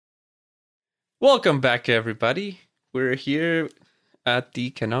Welcome back, everybody. We're here at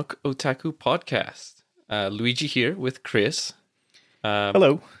the Canuck Otaku podcast. Luigi here with Chris.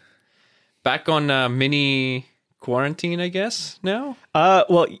 Hello. Back on mini quarantine, I guess, now?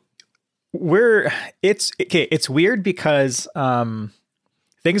 Well, it's weird because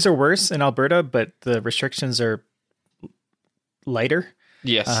things are worse in Alberta, but the restrictions are lighter.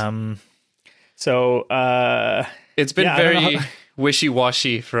 Yes. So it's been very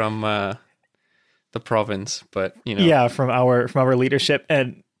wishy-washy from the province, but from our leadership.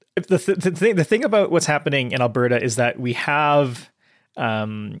 And the thing about what's happening in Alberta is that we have a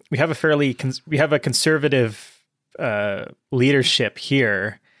conservative leadership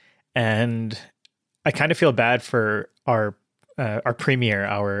here, and I kind of feel bad for our premier,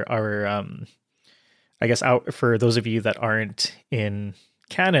 I guess for those of you that aren't in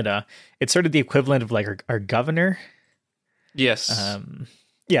Canada, it's sort of the equivalent of like our governor. Yes.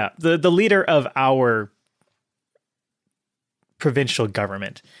 The leader of our provincial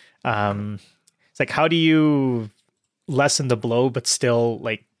government. It's like, how do you lessen the blow but still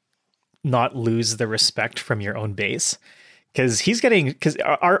like not lose the respect from your own base? Because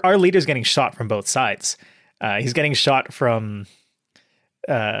our leader's getting shot from both sides. He's getting shot from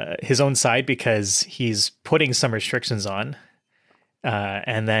his own side because he's putting some restrictions on,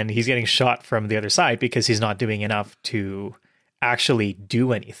 and then he's getting shot from the other side because he's not doing enough to actually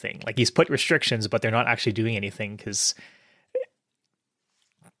do anything. Like, he's put restrictions, but they're not actually doing anything because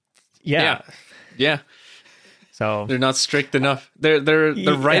yeah. So they're not strict enough. They're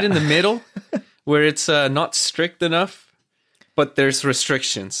right in the middle where it's not strict enough, but there's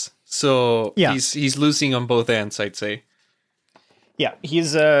restrictions. So he's losing on both ends, I'd say. Yeah,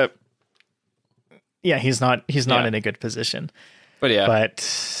 he's not in a good position. But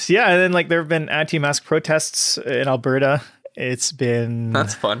and then like there have been anti-mask protests in Alberta. That's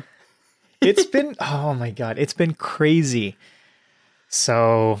fun. It's been oh my god, it's been crazy.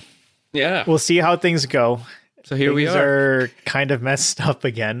 So yeah, we'll see how things go. So here we are kind of messed up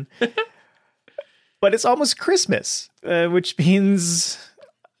again. But it's almost Christmas, which means,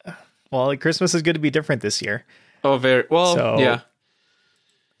 well, Christmas is going to be different this year. Oh, very well. So, yeah,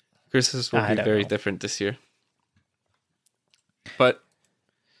 Christmas will be very different this year. But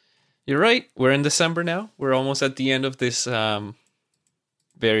you're right. We're in December now. We're almost at the end of this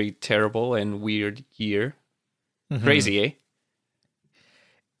very terrible and weird year. Mm-hmm. Crazy, eh?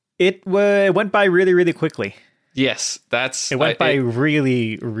 It went by really, really quickly. Yes, it went by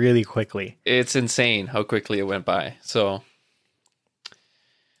really, really quickly. It's insane how quickly it went by. So,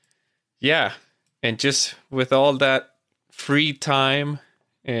 yeah, and just with all that free time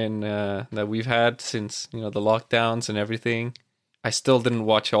and that we've had since the lockdowns and everything, I still didn't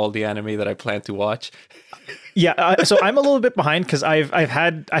watch all the anime that I planned to watch. Yeah, so I'm a little bit behind because I've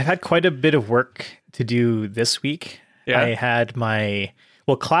had quite a bit of work to do this week. Yeah. I had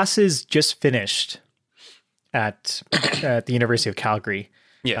classes just finished at the University of Calgary.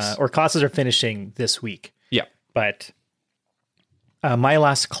 Yes. Or classes are finishing this week. Yeah. But my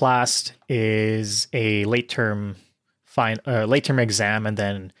last class is a late term exam, and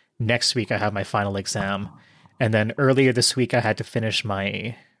then next week I have my final exam. And then earlier this week I had to finish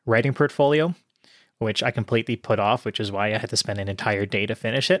my writing portfolio, which I completely put off, which is why I had to spend an entire day to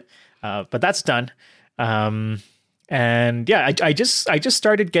finish it. But that's done. And yeah, I just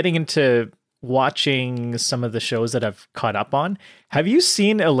started getting into watching some of the shows that I've caught up on. Have you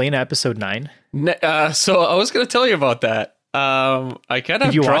seen Elena episode 9? So I was going to tell you about that.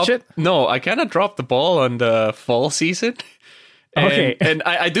 Did you watch it? No, I kind of dropped the ball on the fall season. Okay. And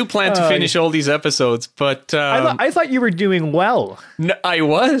I do plan to finish all these episodes, but I thought you were doing well. No, I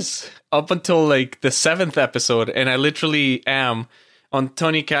was up until like the 7th episode, and I literally am on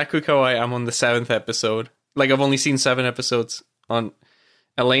Tony Kakuko. I'm on the 7th episode. Like, I've only seen 7 episodes. On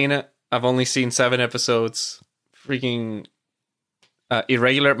Elena, I've only seen 7 episodes. Freaking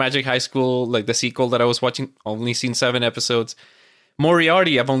Irregular Magic High School, like the sequel that I was watching, only seen 7 episodes.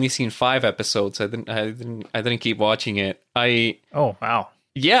 Moriarty, I've only seen 5 episodes. I didn't keep watching it. Oh wow.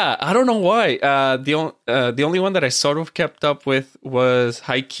 Yeah, I don't know why. The only one that I sort of kept up with was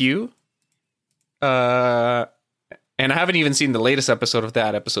Haikyuu. And I haven't even seen the latest episode of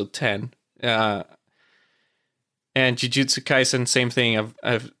that, episode 10. And Jujutsu Kaisen, same thing.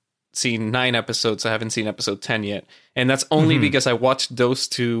 I've seen 9 episodes. I haven't seen episode 10 yet. And that's only because I watched those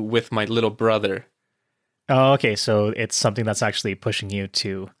 2 with my little brother. Oh, okay. So it's something that's actually pushing you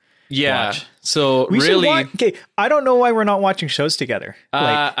to watch. So really... Okay, I don't know why we're not watching shows together.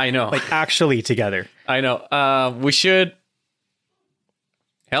 I know. Like, actually together. I know. We should...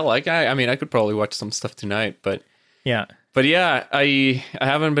 Hell, I could probably watch some stuff tonight, but... Yeah. But yeah, I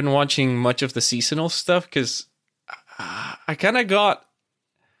haven't been watching much of the seasonal stuff because I kind of got,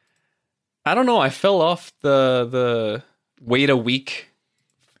 I don't know, I fell off the wait a week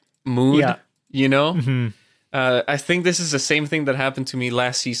mood, Yeah. you know? Mm-hmm. I think this is the same thing that happened to me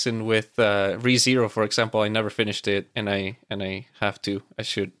last season with ReZero, for example. I never finished it, and I have to. I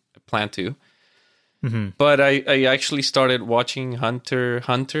should plan to. Mm-hmm. But I actually started watching Hunter x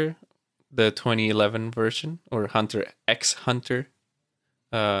Hunter, the 2011 version, or Hunter x Hunter,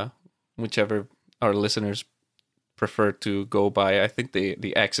 whichever our listeners prefer to go by. I think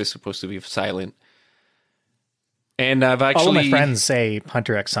the X is supposed to be silent. And I've actually, all of my friends say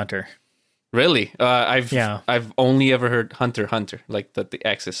Hunter x Hunter. Really? Yeah. I've only ever heard Hunter x Hunter, like that the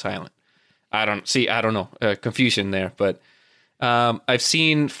X is silent. I don't know. Confusion there, but I've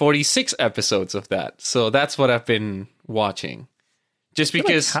seen 46 episodes of that. So that's what I've been watching. Just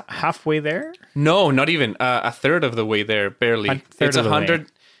because Halfway there? No, not even a third of the way there, barely. It's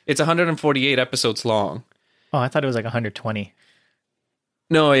 100 it's 148 episodes long. Oh, I thought it was like 120.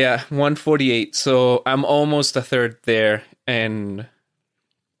 No, yeah, 148. So I'm almost a third there, and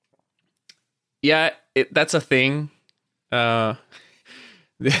yeah, that's a thing. Right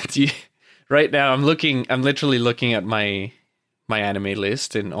now, I'm literally looking at my anime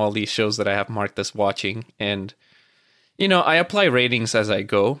list and all these shows that I have marked as watching, and you know, I apply ratings as I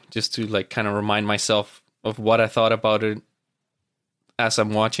go, just to like kind of remind myself of what I thought about it as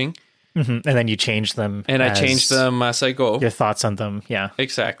I'm watching. Mm-hmm. And then you change them. And I change them as I go. Your thoughts on them, yeah.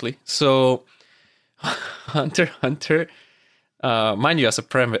 Exactly. So, Hunter x Hunter, mind you, as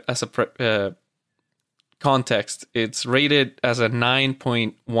a context, it's rated as a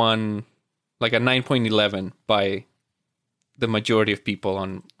 9.1, like a 9.11 by the majority of people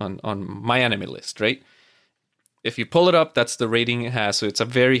on my anime list, right? If you pull it up, that's the rating it has. So it's a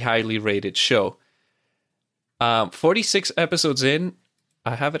very highly rated show. 46 episodes in,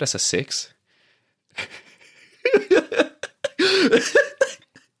 I have it as a 6.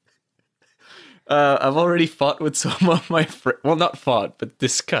 I've already fought with some of my friends. Well, not fought, but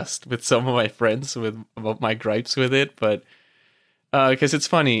discussed with some of my friends about my gripes with it. But because it's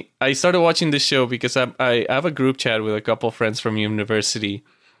funny, I started watching this show because I have a group chat with a couple friends from university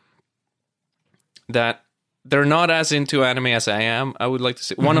that they're not as into anime as I am. I would like to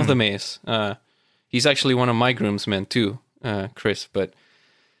say one of them is. He's actually one of my groomsmen too, Chris. But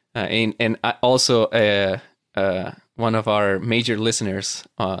and also one of our major listeners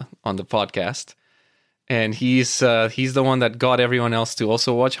on the podcast, and he's the one that got everyone else to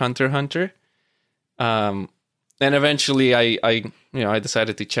also watch Hunter x Hunter. And eventually, I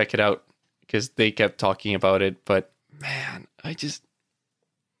decided to check it out because they kept talking about it. But man, I just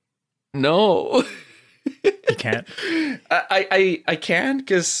no. You can't. I can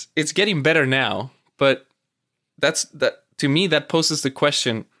because it's getting better now. But that to me that poses the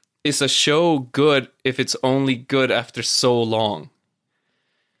question: is a show good if it's only good after so long?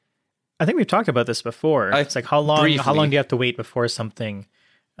 I think we've talked about this before. It's like how long do you have to wait before something?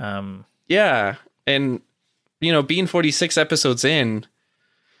 Yeah, and you know, being 46 episodes in,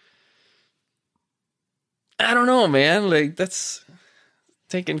 I don't know, man. Like that's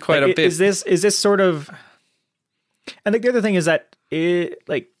taking quite a bit. Is this sort of? And the other thing is that it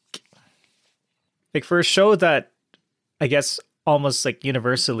like for a show that I guess almost like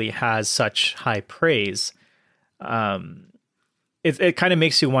universally has such high praise, it kind of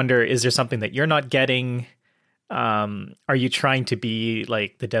makes you wonder, is there something that you're not getting? Are you trying to be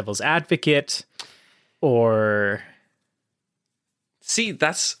like the devil's advocate, or see,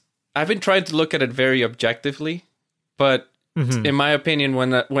 I've been trying to look at it very objectively, but in my opinion,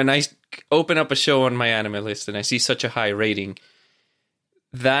 when I open up a show on my anime list and I see such a high rating,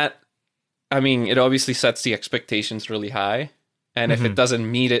 it obviously sets the expectations really high. And if it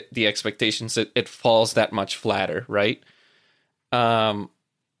doesn't meet the expectations, it falls that much flatter, right? And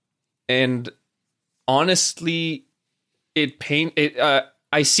honestly,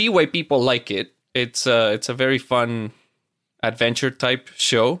 I see why people like it. It's a very fun adventure type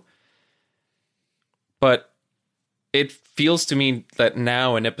show, but it feels to me that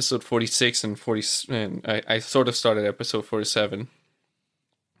now in episode 46 and 40, and I sort of started episode 47.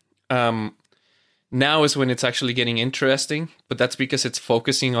 Now is when it's actually getting interesting, but that's because it's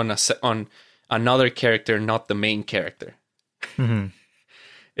focusing on another character, not the main character.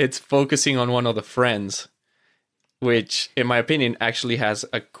 It's focusing on one of the friends, which, in my opinion, actually has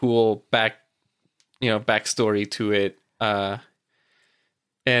a cool backstory to it.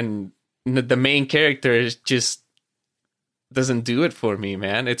 And the main character is just doesn't do it for me,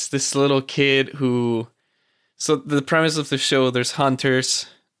 man. It's this little kid who. So the premise of the show, there's hunters.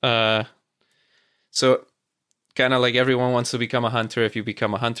 So kind of like everyone wants to become a hunter. If you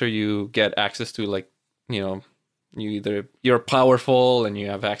become a hunter, you get access to like, you're powerful and you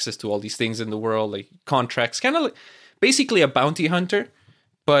have access to all these things in the world, like contracts, kind of like basically a bounty hunter.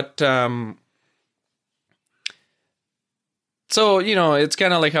 But so, it's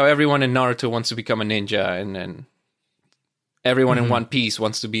kind of like how everyone in Naruto wants to become a ninja, and then everyone in One Piece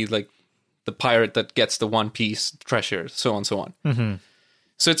wants to be like the pirate that gets the One Piece treasure, so on and so on. Mm-hmm.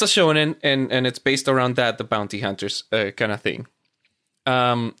 So it's a shonen, and it's based around that, the bounty hunters kind of thing.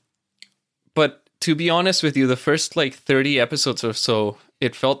 But to be honest with you, the first like 30 episodes or so,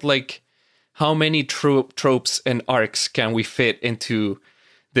 it felt like, how many tropes and arcs can we fit into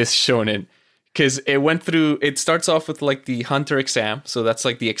this shonen? Because it starts off with like the hunter exam. So that's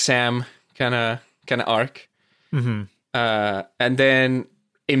like the exam kind of arc. Mm-hmm. And then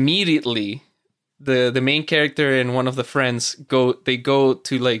immediately the main character and one of the friends go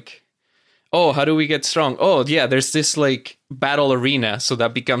to like, oh, how do we get strong? Oh yeah, there's this like battle arena. So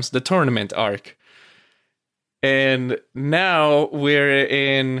that becomes the tournament arc. And now we're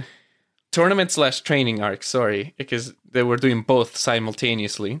in tournament/training arc, sorry, because they were doing both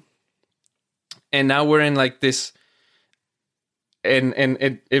simultaneously. And now we're in like this, and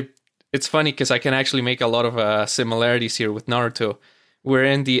it's funny because I can actually make a lot of similarities here with Naruto. We're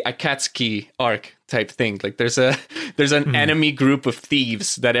in the Akatsuki arc type thing. Like there's an enemy group of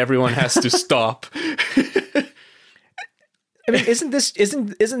thieves that everyone has to stop. I mean, isn't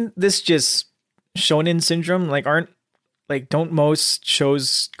this just shonen syndrome? Like, don't most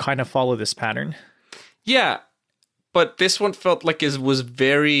shows kind of follow this pattern? Yeah, but this one felt like it was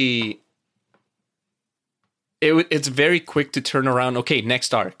very. It's very quick to turn around. Okay,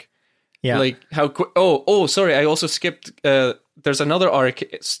 next arc. Yeah. Like how quick. Oh, sorry. I also skipped. There's another arc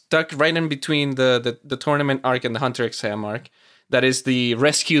stuck right in between the tournament arc and the hunter exam arc. That is the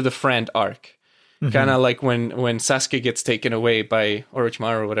rescue the friend arc. Mm-hmm. Kind of like when Sasuke gets taken away by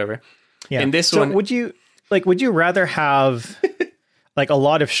Orochimaru or whatever. Yeah. In this so one, would you rather have like a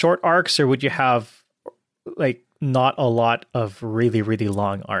lot of short arcs, or would you have like not a lot of really, really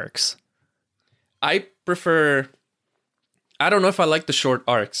long arcs? I prefer. I don't know if I like the short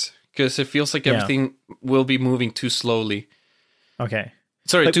arcs because it feels like everything will be moving too slowly. Okay.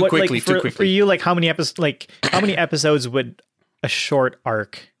 Sorry, like too quickly. For you, like how many episodes would a short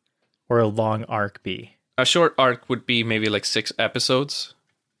arc or a long arc be? A short arc would be maybe like 6 episodes.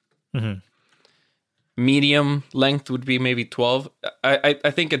 Mm-hmm. Medium length would be maybe 12. I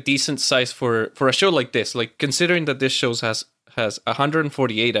think a decent size for a show like this, like considering that this show has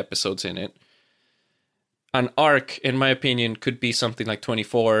 148 episodes in it, an arc, in my opinion, could be something like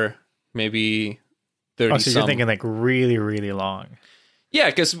 24, maybe 30. Oh, so you're thinking like really, really long. Yeah,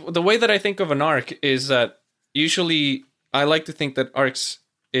 because the way that I think of an arc is that usually I like to think that arcs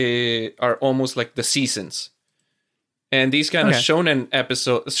are almost like the seasons. And these kind of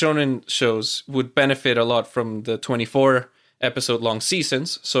shonen shows would benefit a lot from the 24 episode long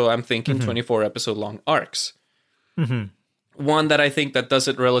seasons. So I'm thinking 24 episode long arcs. Mm-hmm. One that I think that does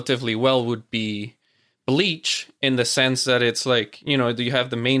it relatively well would be Bleach, in the sense that it's like, do you have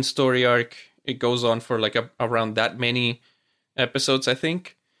the main story arc? It goes on for like around that many episodes, I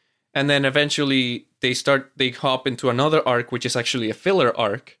think. And then eventually they hop into another arc, which is actually a filler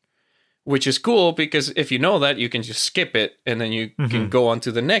arc. Which is cool because if you know that, you can just skip it and then you can go on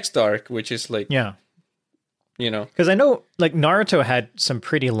to the next arc, which is like, Because I know like Naruto had some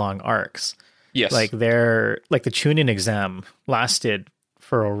pretty long arcs. Yes. Like the Chunin exam lasted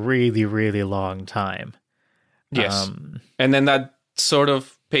for a really, really long time. Yes. And then that sort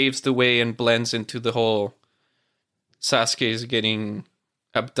of paves the way and blends into the whole Sasuke is getting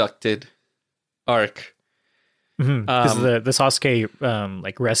abducted arc. Because the Sasuke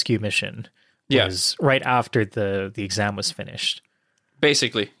like rescue mission was right after the exam was finished.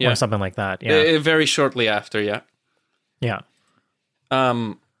 Basically, yeah. Or something like that, yeah. Very shortly after, yeah. Yeah.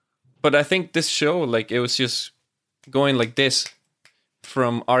 But I think this show, like, it was just going like this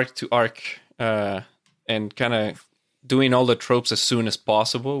from arc to arc and kind of doing all the tropes as soon as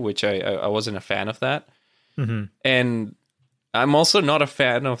possible, which I wasn't a fan of that. Mm-hmm. And I'm also not a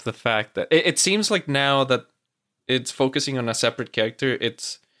fan of the fact that it seems like now that it's focusing on a separate character,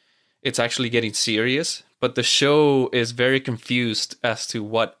 it's actually getting serious, but the show is very confused as to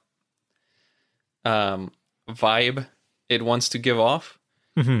what vibe it wants to give off.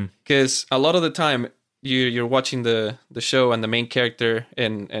 Because a lot of the time you're watching the show and the main character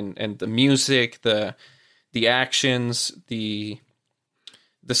and the music, the actions, the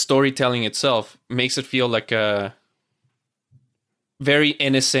storytelling itself makes it feel like a very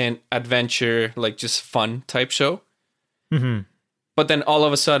innocent adventure, like just fun type show. But then all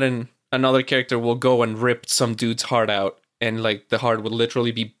of a sudden, another character will go and rip some dude's heart out, and like the heart would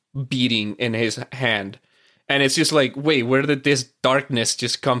literally be beating in his hand. And it's just like, wait, where did this darkness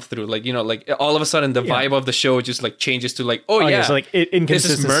just come through? Like, you know, like all of a sudden the vibe of the show just like changes to like, oh yeah, so like this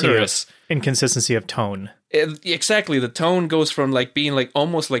is murderous. Inconsistency of tone. Exactly. The tone goes from like being like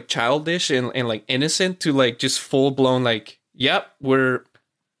almost like childish and like innocent to like just full blown like, yep, we're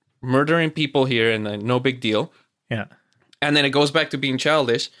murdering people here and no big deal. Yeah. And then it goes back to being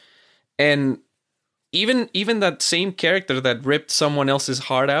childish. And even that same character that ripped someone else's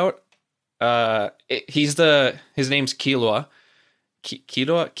heart out, his name's Killua.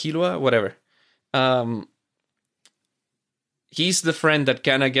 Killua, whatever. He's the friend that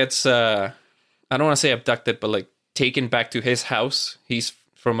kind of gets, I don't want to say abducted, but like taken back to his house. He's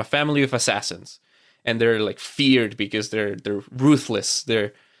from a family of assassins, and they're like feared because they're ruthless.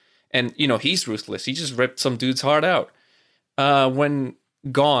 And you know, he's ruthless. He just ripped some dude's heart out. When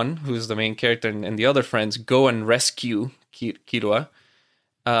Gon, who's the main character, and the other friends go and rescue Killua,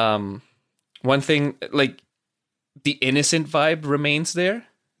 one thing, like, the innocent vibe remains there,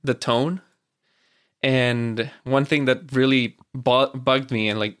 the tone. And one thing that really bugged me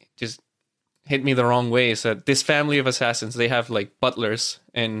and, like, just hit me the wrong way is that this family of assassins, they have, like, butlers.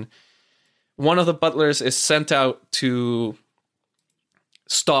 And one of the butlers is sent out to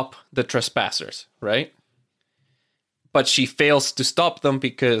stop the trespassers, right? But she fails to stop them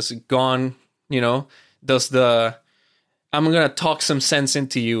because Gon, you know, does the, I'm going to talk some sense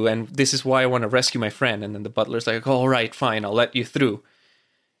into you, and this is why I want to rescue my friend. And then the butler's like, all right, fine, I'll let you through.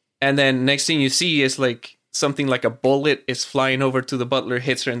 And then next thing you see is like something like a bullet is flying over to the butler,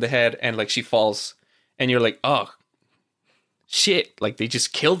 hits her in the head, and like she falls. And you're like, oh, shit, like they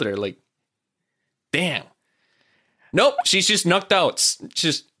just killed her. Like, damn. Nope, she's just knocked out.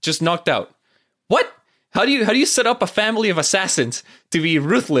 Just knocked out. What? How do you set up a family of assassins to be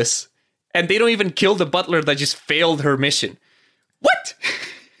ruthless, and they don't even kill the butler that just failed her mission? What?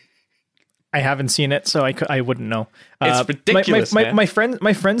 I haven't seen it, so I wouldn't know. It's ridiculous, man. My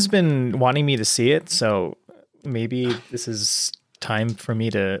friend's been wanting me to see it, so maybe this is time for me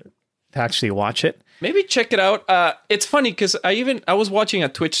to actually watch it. Maybe check it out. It's funny because I was watching a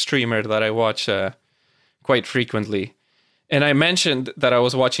Twitch streamer that I watch quite frequently, and I mentioned that I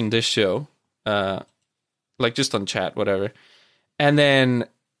was watching this show. Like just on chat, whatever. And then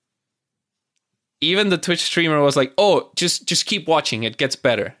even the Twitch streamer was like, oh, just keep watching. It gets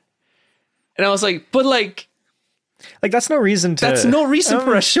better. And I was like, but like that's no reason to... That's no reason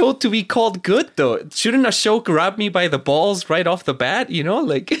for a show to be called good, though. Shouldn't a show grab me by the balls right off the bat? You know,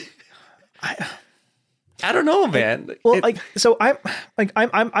 like... I don't know, man.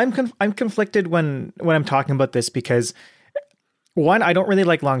 I'm conflicted when I'm talking about this because, one, I don't really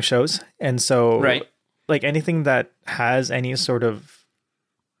like long shows. And so... Right. Like anything that has anything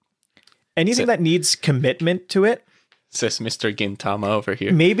that needs commitment to it, says Mr. Gintama over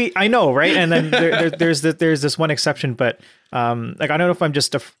here. Maybe I know, right? And then there's this one exception, but like I don't know if I'm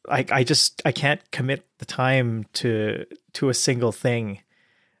just I can't commit the time to a single thing,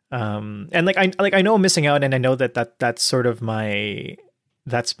 and I know I'm missing out, and I know that's sort of my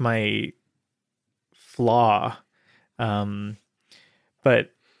flaw,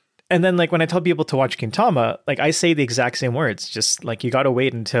 but. And then, like, when I tell people to watch Gintama, like, I say the exact same words. Just, like, you got to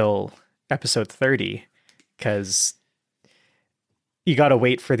wait until episode 30, because you got to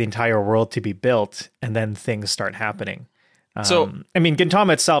wait for the entire world to be built, and then things start happening. So, I mean,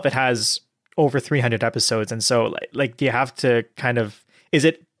 Gintama itself, it has over 300 episodes, and so, like, do you have to kind of... Is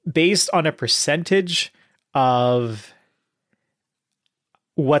it based on a percentage of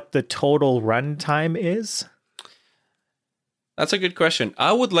what the total runtime is? That's a good question.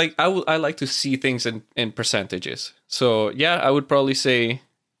 I like to see things in percentages. So yeah, I would probably say,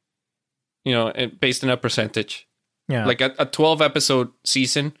 you know, based on a percentage. Yeah. Like a 12 episode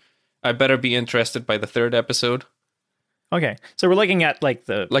season, I better be interested by the third episode. Okay. So we're looking at like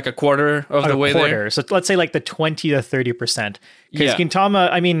a quarter of the way there. So let's say like the 20 to 30%. Because Gintama,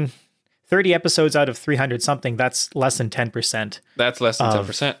 I mean, 30 episodes out of 300 something, that's less than 10%. That's less than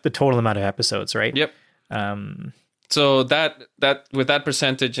 10%. The total amount of episodes, right? Yep. So that with that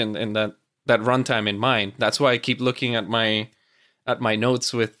percentage and that runtime in mind, that's why I keep looking at my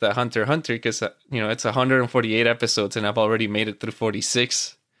notes with Hunter x Hunter, because you know it's 148 episodes and I've already made it through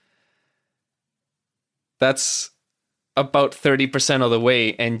 46. That's about 30% of the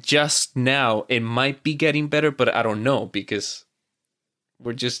way, and just now it might be getting better, but I don't know because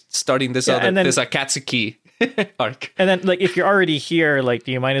we're just starting this this Akatsuki arc. And then, like, if you're already here, like,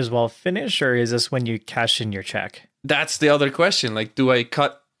 do you might as well finish, or is this when you cash in your check? That's the other question. Like, do I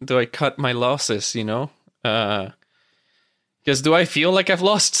cut my losses? You know, Because do I feel like I've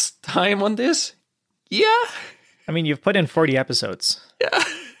lost time on this? Yeah. I mean, you've put in 40 episodes. Yeah.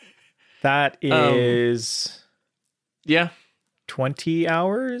 That is Yeah. 20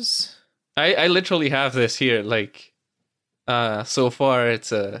 hours. I literally have this here. Like, so far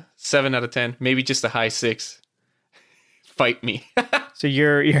it's a 7 out of 10, maybe just a high 6. Fight me. So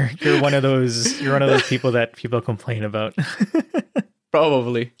you're one of those people that people complain about.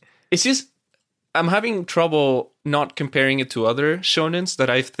 Probably. It's just I'm having trouble not comparing it to other shonens that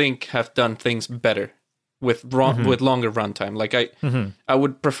I think have done things better with with longer runtime. Like I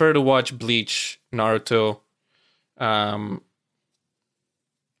would prefer to watch Bleach, Naruto. Hell,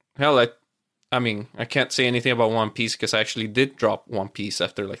 I mean, I can't say anything about One Piece because I actually did drop One Piece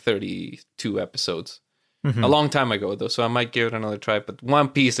after like 32 episodes. A long time ago, though, so I might give it another try. But One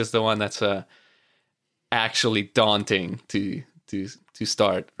Piece is the one that's actually daunting to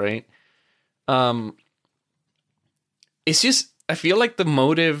start, right? It's just I feel like the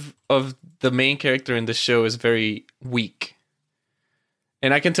motive of the main character in the show is very weak,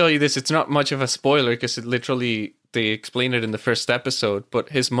 and I can tell you this: it's not much of a spoiler because it literally they explain it in the first episode. But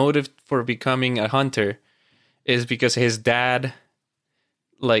his motive for becoming a hunter is because his dad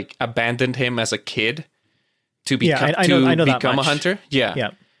like abandoned him as a kid. To become I know become a much. hunter. Yeah.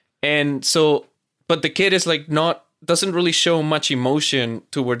 Yeah. And so but the kid is like doesn't really show much emotion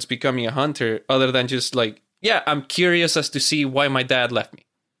towards becoming a hunter other than just like, yeah, I'm curious as to see why my dad left me.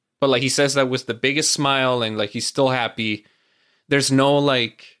 But like he says that with the biggest smile and like he's still happy. There's no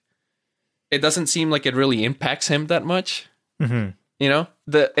like it doesn't seem like it really impacts him that much. You know?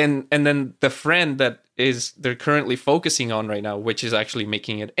 And then the friend that they're currently focusing on right now, which is actually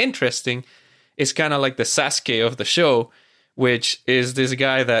making it interesting, is kind of like the Sasuke of the show, which is this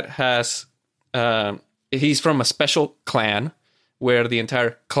guy that has he's from a special clan where the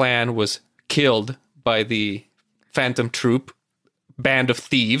entire clan was killed by the Phantom Troop band of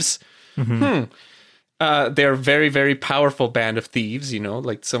thieves. They're very, very powerful band of thieves, you know,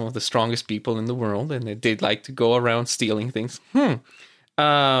 like some of the strongest people in the world, and they'd like to go around stealing things.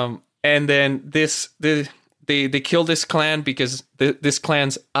 And then they kill this clan because this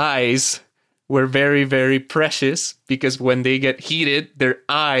clan's eyes were very, very precious because when they get heated, their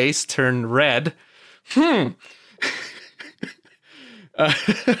eyes turn red. I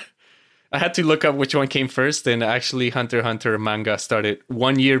had to look up which one came first, and actually Hunter x Hunter manga started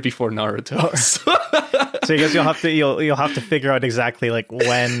 1 year before Naruto. So I guess you'll have to figure out exactly like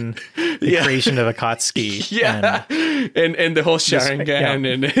when the creation of Akatsuki. And the whole Sharingan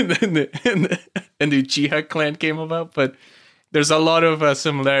and the Uchiha clan came about, but there's a lot of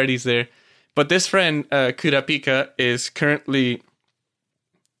similarities there. But this friend, Kurapika, is currently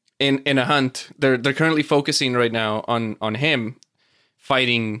in a hunt. They're currently focusing right now on him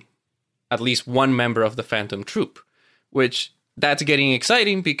fighting at least one member of the Phantom Troop, which that's getting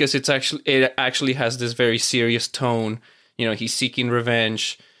exciting because it actually has this very serious tone. You know, he's seeking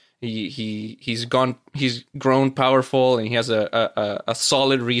revenge. He's grown powerful, and he has a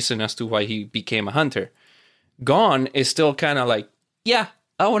solid reason as to why he became a hunter. Gon is still kind of like, yeah,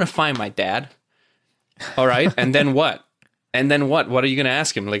 I want to find my dad. All right, and then what? And then what? What are you going to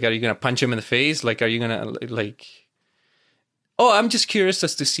ask him? Like, are you going to punch him in the face? Like, are you going to like? Oh, I'm just curious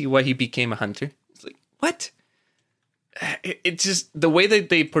as to see why he became a hunter. It's like, what? It's just the way that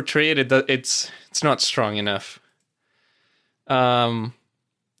they portrayed it. It's not strong enough. I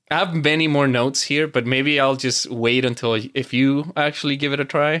have many more notes here, but maybe I'll just wait until if you actually give it a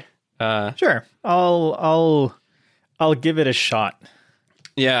try. Sure, I'll give it a shot.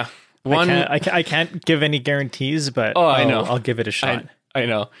 Yeah, I can't give any guarantees, but I know I'll give it a shot. I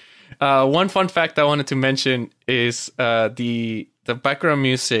know. One fun fact I wanted to mention is the background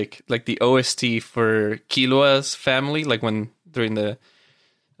music, like the OST for Killua's family, like when during the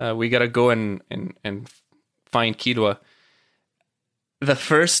we gotta go and find Killua. The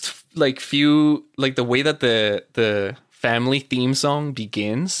first like few, like the way that the family theme song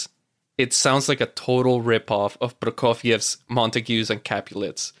begins, it sounds like a total ripoff of Prokofiev's Montagues and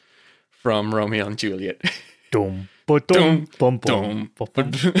Capulets from Romeo and Juliet. Dum, ba-dum, bum, bum, bum,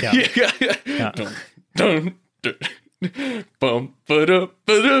 bum. Yeah. Dum, bum, ba-dum,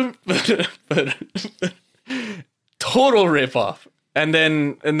 ba-dum, ba-dum. Total ripoff. And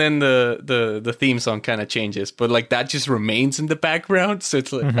then the theme song kind of changes, but like that just remains in the background. So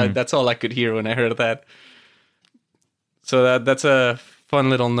it's like that's all I could hear when I heard that. So that's a fun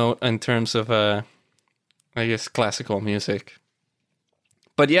little note in terms of I guess classical music.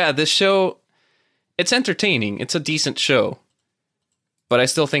 But yeah, this show, it's entertaining. It's a decent show, but I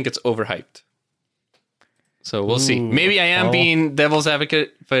still think it's overhyped. So we'll see. Maybe I am being devil's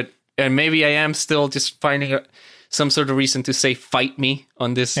advocate, and maybe I am still just finding some sort of reason to say fight me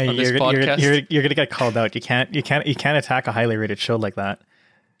on this Hey, podcast. You're gonna get called out. You can't attack a highly rated show like that.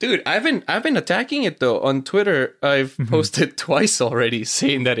 Dude, I've been attacking it though on Twitter. I've posted twice already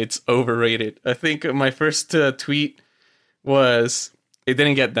saying that it's overrated. I think my first tweet was, it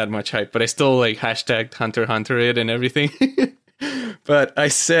didn't get that much hype, but I still like hashtagged Hunter x Hunter it and everything. But I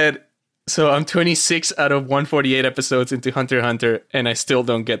said, so I'm 26 out of 148 episodes into Hunter x Hunter, and I still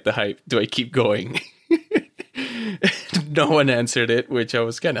don't get the hype. Do I keep going? No one answered it, which I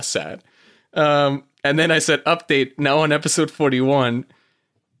was kind of sad. And then I said, update, now on episode 41.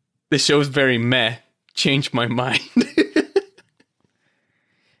 The show's very meh. Changed my mind.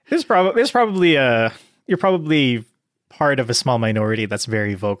 There's probably you're probably part of a small minority that's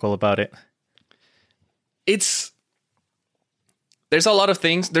very vocal about it. There's a lot of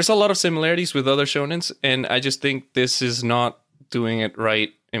things. There's a lot of similarities with other shonens, and I just think this is not doing it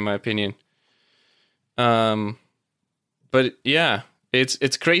right, in my opinion. But yeah,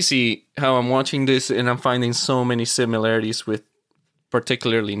 it's crazy how I'm watching this and I'm finding so many similarities with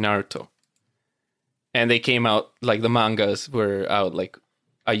particularly Naruto. And they came out, like the mangas were out like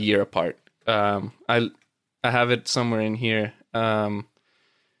a year apart. I have it somewhere in here. Where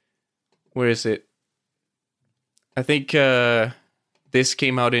is it? I think this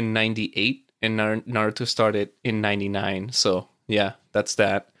came out in 98 and Naruto started in 99. So yeah, that's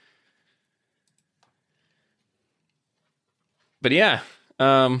that. But yeah,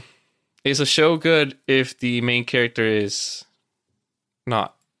 is a show good if the main character is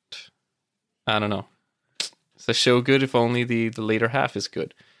not? I don't know. Is the show good if only the later half is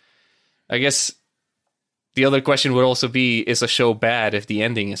good? I guess the other question would also be, is a show bad if the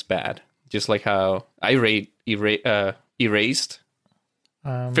ending is bad? Just like how I rate Erased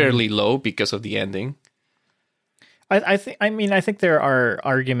fairly low because of the ending. I think there are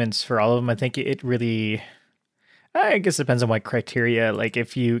arguments for all of them. I think it really, I guess it depends on what criteria. Like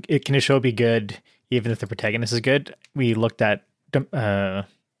can a show be good even if the protagonist is good? We looked at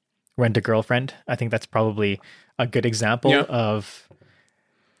Rent a Girlfriend. I think that's probably a good example of.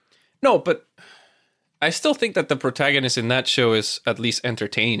 No, but I still think that the protagonist in that show is at least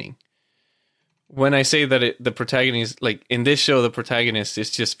entertaining. When I say that the protagonist, like in this show, the protagonist is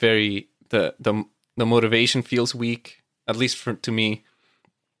just very the motivation feels weak, at least to me.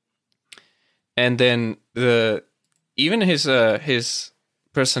 And then even his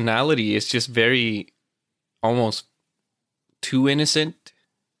personality is just very almost too innocent.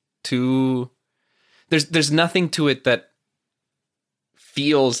 There's nothing to it that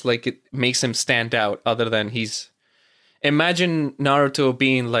feels like it makes him stand out other than imagine Naruto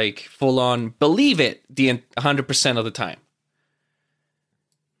being like full on believe it 100% of the time.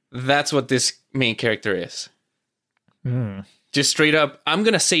 That's what this main character is. Just straight up, I'm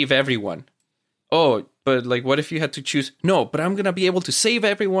gonna save everyone. Oh, but like what if you had to choose? No, but I'm gonna be able to save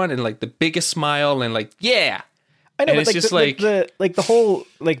everyone, and like the biggest smile and like yeah. I know, and but it's like just the whole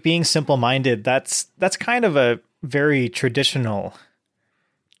like being simple-minded, that's kind of a very traditional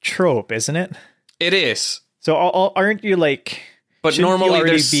trope, isn't it? It is. So aren't you like? But shouldn't normally you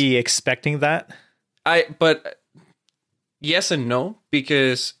already be expecting that. But yes and no,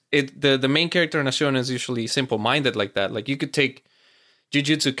 because the main character in a shonen is usually simple-minded like that. Like you could take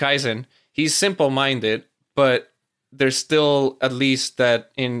Jujutsu Kaisen. He's simple-minded, but there's still at least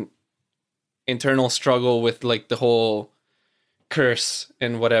that internal struggle with like the whole curse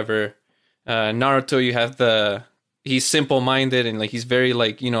and whatever. Naruto, you have he's simple-minded and like he's very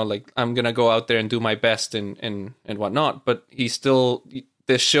like, like I'm gonna go out there and do my best and whatnot, but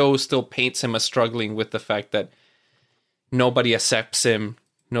the show still paints him as struggling with the fact that nobody accepts him.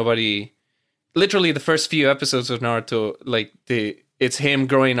 Literally the first few episodes of Naruto, like it's him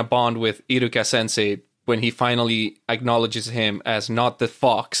growing a bond with Iruka Sensei when he finally acknowledges him as not the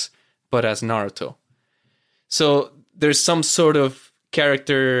fox but as Naruto. So there's some sort of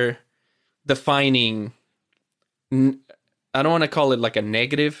character defining, I don't want to call it like a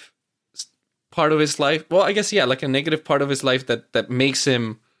negative part of his life. Well, I guess, yeah, like a negative part of his life that makes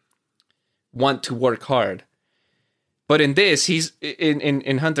him want to work hard. But in this, he's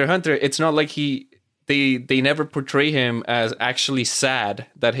in Hunter x Hunter, it's not like they never portray him as actually sad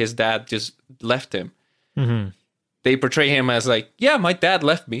that his dad just left him. Mm-hmm. They portray him as like, yeah, my dad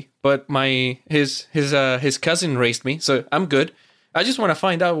left me, but his cousin raised me, so I'm good. I just want to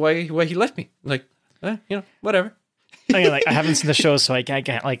find out why he left me. Like, whatever. I mean, like I haven't seen the show, so I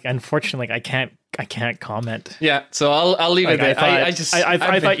can't. Like, unfortunately, I can't comment. Yeah, so I'll leave it there. I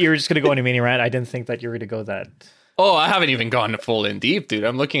thought you were just gonna go on a mini rant. I didn't think that you were gonna go that. Oh, I haven't even gone full in deep, dude.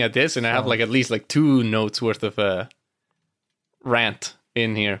 I'm looking at this, and I have like at least like 2 notes worth of rant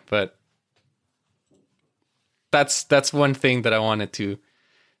in here, but that's one thing that I wanted to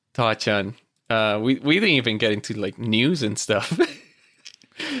touch on. We didn't even get into like news and stuff.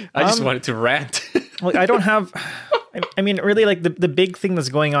 I just wanted to rant. Like I don't have. I mean, really, like the big thing that's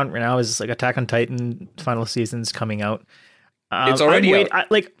going on right now is like Attack on Titan final season's coming out. It's already out.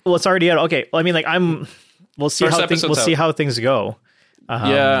 It's already out. Okay, well, I mean, like we'll see how things go.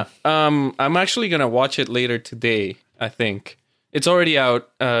 I'm actually gonna watch it later today. I think it's already out.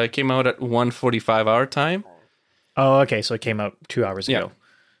 It came out at 1:45 our time. Oh, okay, so it came out 2 hours ago.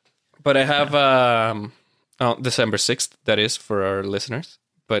 But I have December 6th. That is for our listeners.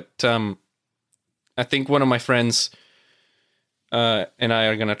 But I think one of my friends and I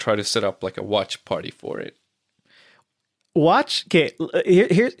are gonna try to set up like a watch party for it. Okay,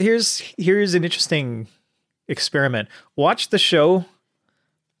 here's an interesting experiment. Watch the show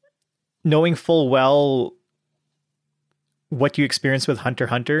knowing full well what you experience with Hunter x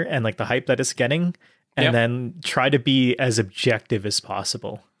Hunter and like the hype that it's getting, and then try to be as objective as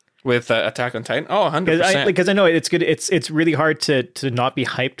possible. With Attack on Titan? Oh, 100%. Because I know it's good. It's really hard to not be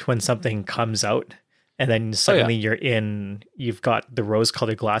hyped when something comes out, and then suddenly you've got the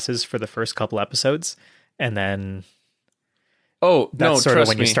rose-colored glasses for the first couple episodes, and then that's sort of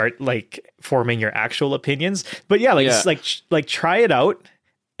when you start like forming your actual opinions. But like try it out,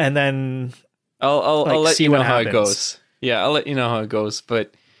 and then I'll let you know how it goes. Yeah, I'll let you know how it goes.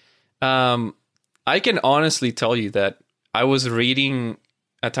 But I can honestly tell you that I was reading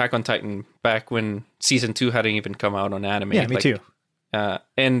Attack on Titan back when season 2 hadn't even come out on anime. Yeah, me too.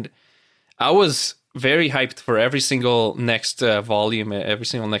 And I was very hyped for every single next volume, every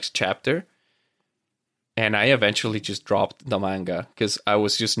single next chapter. And I eventually just dropped the manga because I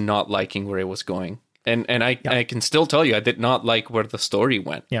was just not liking where it was going. And I can still tell you, I did not like where the story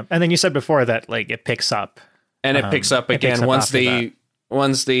went. Yeah, and then you said before that like it picks up. And it picks up again once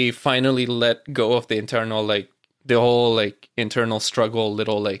they finally let go of the internal the whole like internal struggle,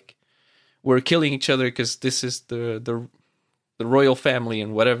 little like we're killing each other because this is the royal family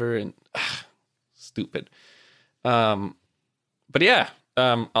and whatever, and stupid. But yeah,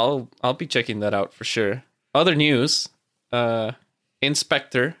 I'll be checking that out for sure. Other news,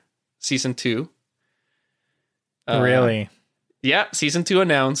 Inspector season 2. Really? Yeah, season 2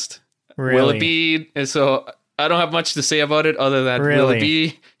 announced. Really? Will it be? So I don't have much to say about it other than will it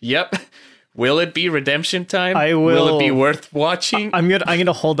be? Yep. Will it be redemption time? I will. Will it be worth watching? I'm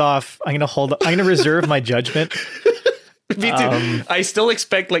gonna hold off. I'm gonna reserve my judgment. Me too. I still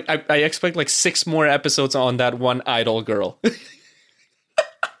expect I expect like 6 more episodes on that one idol girl.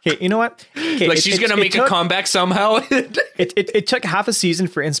 Okay, you know what? Okay, like she's gonna make a comeback somehow. It took half a season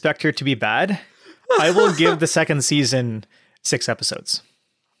for Inspector to be bad. I will give the second season 6 episodes.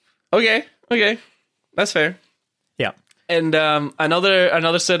 Okay, that's fair. Yeah. And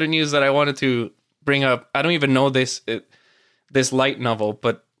another set of news that I wanted to bring up. I don't even know this light novel,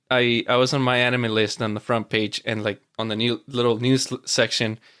 but I was on my anime list on the front page, and like on the new little news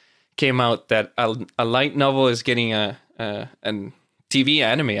section came out that a light novel is getting a TV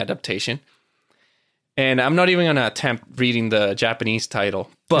anime adaptation. And I'm not even going to attempt reading the Japanese title.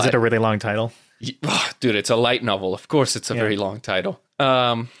 But is it a really long title? Dude, it's a light novel. Of course it's a very long title.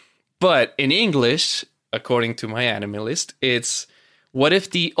 But in English, according to my anime list, it's what if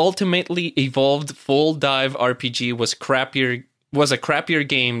the ultimately evolved full dive RPG was a crappier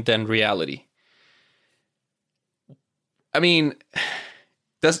game than reality? I mean,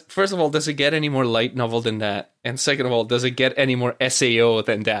 first of all, does it get any more light novel than that? And second of all, does it get any more SAO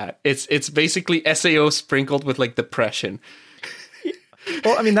than that? It's basically SAO sprinkled with like depression.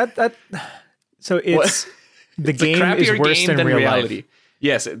 Well, I mean that so it's the game is worse than real reality. Life.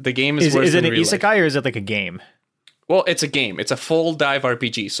 Yes, the game is worse than real life. Is it an isekai or is it like a game? Well, it's a game. It's a full dive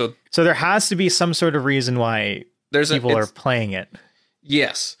RPG. So there has to be some sort of reason why people are playing it.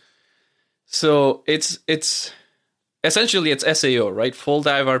 Yes. So it's essentially it's SAO, right? Full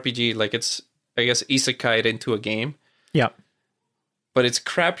dive RPG, like it's, I guess, isekai'd into a game. Yeah. But it's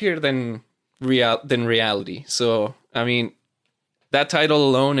crappier than reality. So, I mean, that title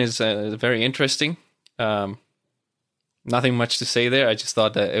alone is very interesting. Nothing much to say there. I just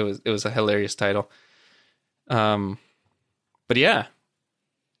thought that it was a hilarious title. But yeah.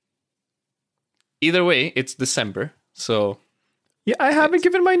 Either way, it's December, so yeah, I haven't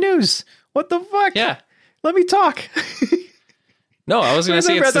given my news. What the fuck? Yeah. Let me talk. No, I was going to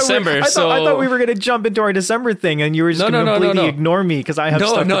say it's December. I thought we were going to jump into our December thing, and you were just going to completely ignore me because I have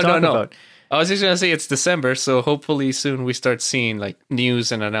stuff to talk about. I was just going to say it's December, so hopefully soon we start seeing like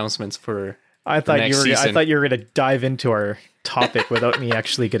news and announcements for. I thought you were going to dive into our topic without me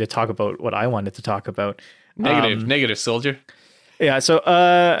actually going to talk about what I wanted to talk about. Negative, soldier. Yeah. So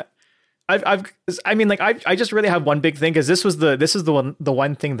I mean, like I just really have one big thing because this is the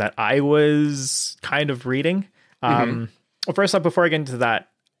one thing that I was kind of reading. Well, first off, before I get into that,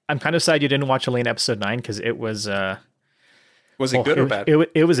 I'm kind of sad you didn't watch Elena episode 9 because it was Was it good or bad?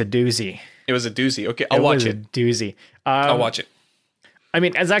 It was a doozy. It was a doozy. Okay, I'll watch it. A doozy. I'll watch it. I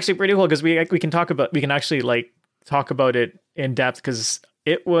mean, it's actually pretty cool because we can actually like talk about it in depth because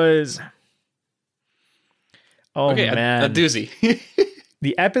it was. Oh Okay, man, a doozy.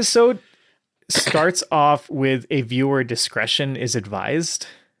 The episode starts off with a viewer discretion is advised.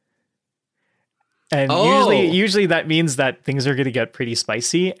 And usually that means that things are going to get pretty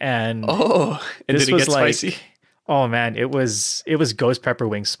spicy. And and this did it was get like, spicy? oh man, it was ghost pepper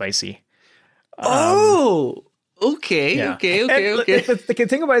wings spicy. Okay, Yeah. okay. The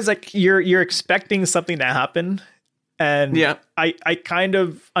thing about it is like you're expecting something to happen, and Yeah. I kind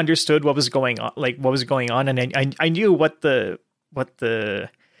of understood what was going on, and I knew what the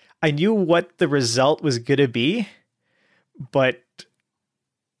result was gonna be, but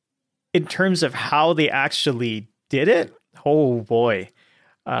in terms of how they actually did it, oh boy.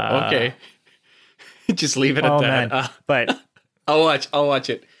 Okay. Just leave it at that. Man. But I'll watch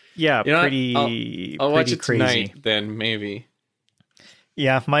it. yeah, You know what? pretty I'll watch it crazy. tonight then maybe.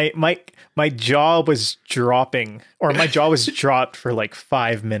 Yeah, my jaw was dropping, or my jaw was dropped for like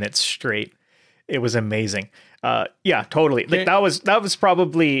 5 minutes straight. It was amazing. Yeah, totally. Like that was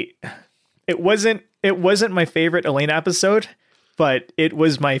probably it wasn't my favorite Elena episode, but it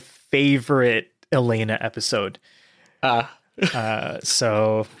was my favorite Elena episode.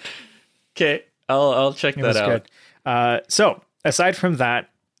 So Okay, I'll check it that was out. good. So aside from that,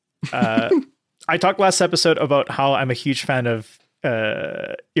 I talked last episode about how I'm a huge fan of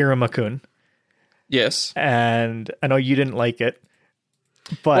Iruma-kun, Yes. and I know you didn't like it.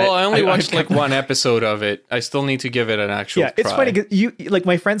 But Well, I only watched like one episode of it. I still need to give it an actual yeah, it's try. funny 'cause you like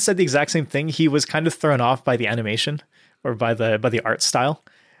my friend said the exact same thing. He was kind of thrown off by the animation or by the art style.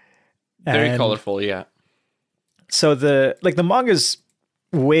 Very And colorful, yeah. So the manga's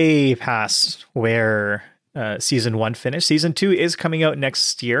way past where season 1 finished. Season 2 is coming out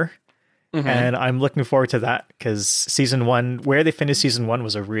next year. And I'm looking forward to that because season 1, where they finished season 1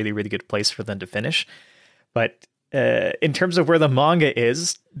 was a really, really good place for them to finish. But in terms of where the manga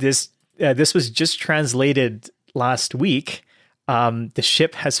is, this was just translated last week. The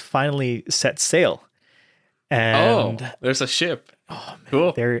ship has finally set sail. And there's a ship. Oh, man.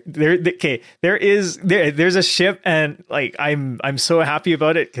 Cool. There's a ship, and like I'm so happy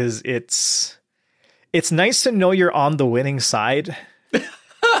about it because it's nice to know you're on the winning side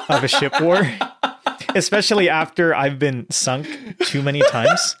of a ship war, especially after I've been sunk too many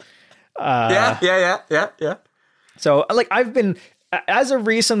times. Yeah. So like as of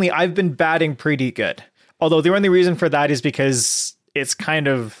recently, I've been batting pretty good. Although the only reason for that is because it's kind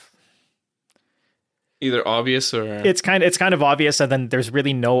of Either obvious or it's kind of obvious, and then there's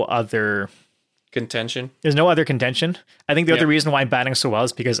really no other contention. There's no other contention. I think the other reason why I'm batting so well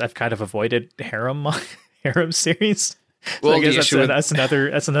is because I've kind of avoided harem series. Well, so I guess that's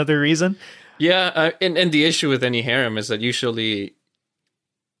another reason. Yeah, and the issue with any harem is that usually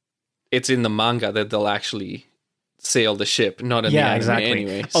it's in the manga that they'll actually sail the ship, not in the anime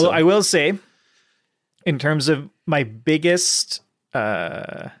anyway. Although I will say, in terms of my biggest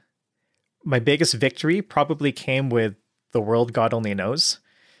victory probably came with The World God Only Knows.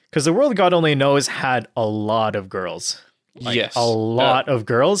 Because The World God Only Knows had a lot of girls. A lot of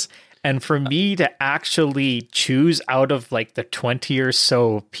girls. And for me to actually choose out of like the 20 or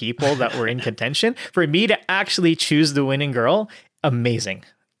so people that were in contention, for me to actually choose the winning girl, amazing.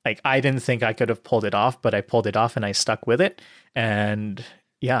 Like, I didn't think I could have pulled it off, but I pulled it off and I stuck with it. And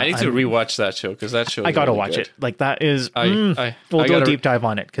yeah. I need to rewatch that show because that show I got to really watch good. it. Like, that is... we'll do a deep dive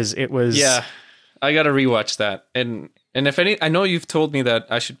on it because it was... Yeah, I got to rewatch that. And if any... I know you've told me that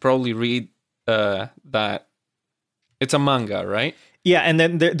I should probably read that. It's a manga, right? Yeah, and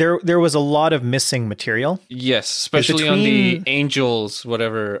then there was a lot of missing material. Yes, especially on the Angels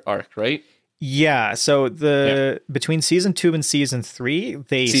whatever arc, right? Yeah, so between season 2 and season 3,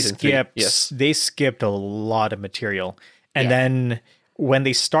 they skipped a lot of material. And then when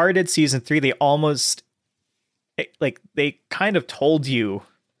they started season 3, they almost they kind of told you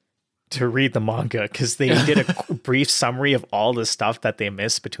to read the manga because they did a brief summary of all the stuff that they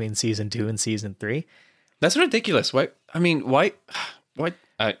missed between season 2 and season 3. That's ridiculous. Why? I mean, why?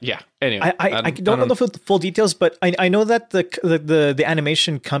 Yeah. Anyway, I don't know the full details, but I know that the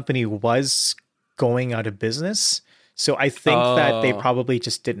animation company was going out of business. So I think that they probably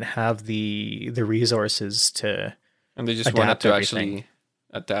just didn't have the resources to. And they just wanted to everything. actually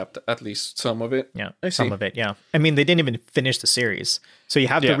adapt at least some of it. Yeah, I some see. of it. Yeah, I mean, they didn't even finish the series, so you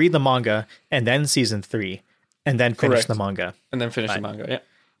have to Yeah. read the manga and then season 3, and then finish Correct. the manga. And then finish the Right. manga. Yeah.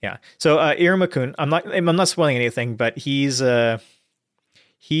 Yeah. So Iruma-kun, I'm not spoiling anything, but he is the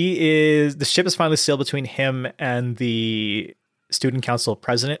ship is finally sailed between him and the student council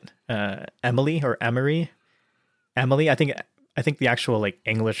president, Emily or Emery. Emily, I think the actual like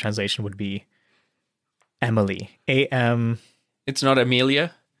English translation would be Emily. A-M It's not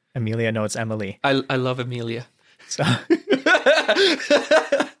Amelia. Amelia, no, it's Emily. I love Amelia. So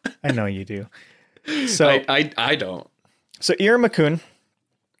I know you do. So I don't. So Iruma-kun,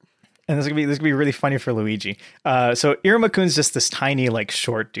 and this is gonna be really funny for Luigi. So Iruma-kun's just this tiny, like,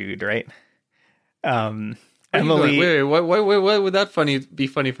 short dude, right? Emily, Wait, why would that be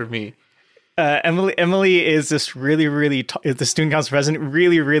funny for me? Emily is this really the student council president,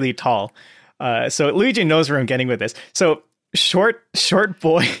 really tall. So Luigi knows where I'm getting with this. So short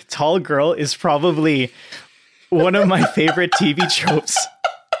boy, tall girl is probably one of my favorite TV tropes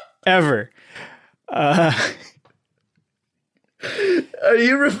ever. Are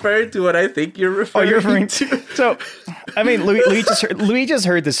you referring to what I think you're referring? Oh, you're referring to. So, I mean, Luigi's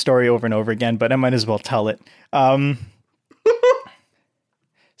heard this story over and over again, but I might as well tell it.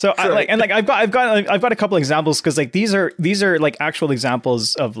 So I've got a couple examples because like these are like actual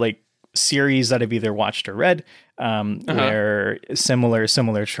examples of like series that I've either watched or read where similar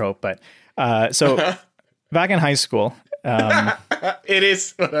trope. But so back in high school. It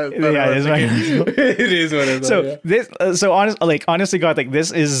is. What I thought Yeah, it is. It is what I thought. So yeah. this, honestly, God, like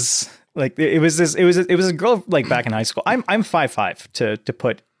this is like it was a girl like back in high school. I'm 5'5"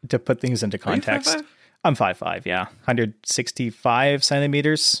 to put things into context. 5'5"? I'm 5'5", yeah, 165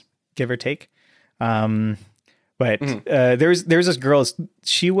 centimeters, give or take. But there's this girl.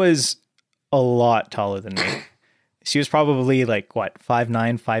 She was a lot taller than me. She was probably like what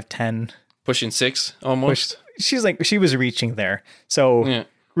 5'9", 5'10". Pushing 6 almost. She was reaching there. So Yeah.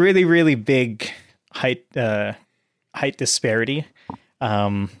 really big height disparity.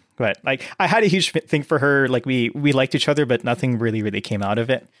 But like I had a huge thing for her. Like we liked each other, but nothing really came out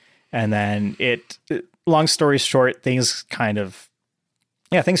of it. And then long story short, things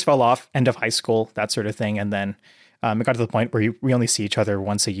fell off, end of high school, that sort of thing. And then it got to the point where we only see each other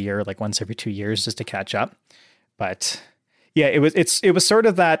once a year, like once every 2 years just to catch up. But yeah, it was sort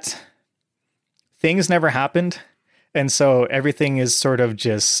of that things never happened. And so everything is sort of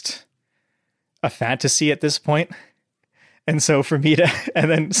just a fantasy at this point. And so for me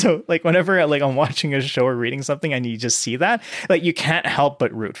like whenever like I'm watching a show or reading something and you just see that, like you can't help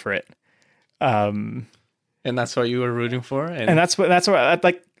but root for it. And that's what you were rooting for. And that's what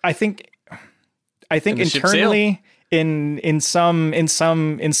like I think internally in some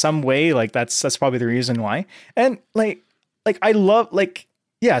way, like that's probably the reason why. And like I love like,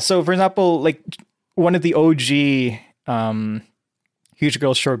 yeah. So for example, like one of the OG Huge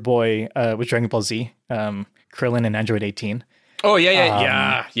Girl Short Boy was Dragon Ball Z, Krillin and Android 18. Oh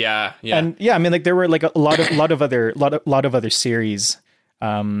yeah. And yeah, I mean like there were like a lot of other series.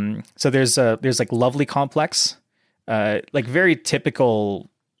 So there's like Lovely Complex, like very typical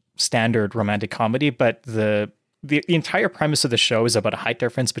standard romantic comedy, but the entire premise of the show is about a height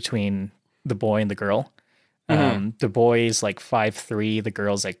difference between the boy and the girl. The boy is like 5'3", the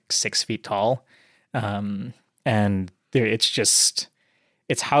girl's like 6 feet tall. And it's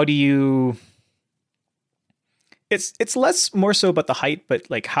how do you, it's less more so about the height, but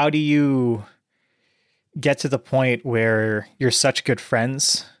like, how do you get to the point where you're such good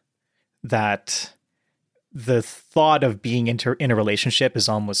friends that the thought of being in a relationship is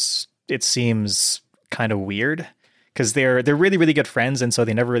almost, it seems kind of weird because they're really good friends. And so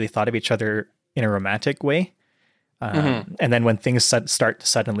they never really thought of each other in a romantic way. And then when things start to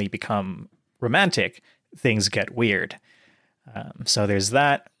suddenly become romantic, things get weird. So there's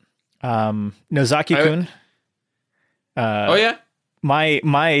that. Nozaki-kun. Oh yeah.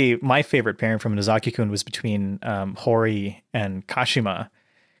 My favorite pairing from Nozaki-kun was between Hori and Kashima.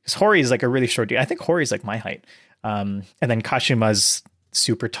 Because Hori is like a really short dude. I think Hori is like my height. And then Kashima's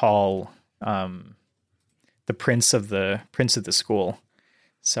super tall, the prince of the school.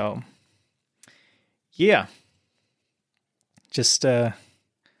 So yeah. Just That's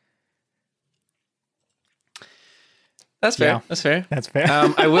fair. Yeah. That's fair. that's fair.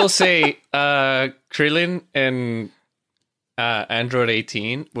 I will say Krillin and Android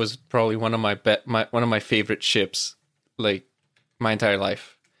 18 was probably one of my favorite ships, like my entire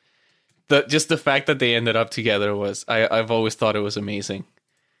life. Just the fact that they ended up together was I've always thought it was amazing.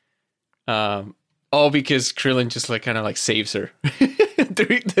 All because Krillin just like kind of like saves her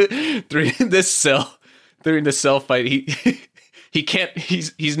during the cell fight. he can't.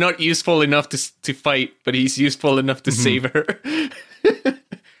 He's not useful enough to fight, but he's useful enough to save her.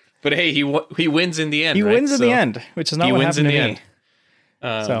 But hey, he wins in the end. He right? wins in the end, which is not what happened to me. End.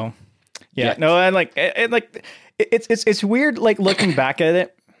 So yeah, no, and like it's weird like looking back at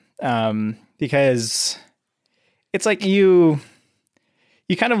it, because it's like you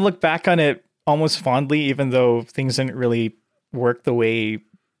kind of look back on it almost fondly, even though things didn't really work the way.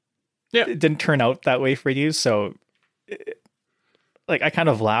 Yeah, it didn't turn out that way for you. So like I kind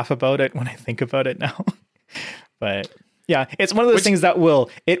of laugh about it when I think about it now. But yeah, it's one of those things that will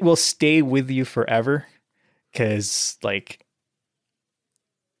stay with you forever. Cause like,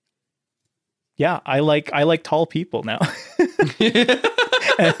 yeah, I like tall people now.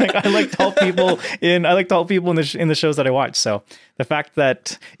 And like, I like tall people in the shows that I watch. So the fact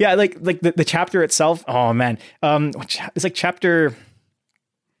that, yeah, like the chapter itself, oh man, it's like chapter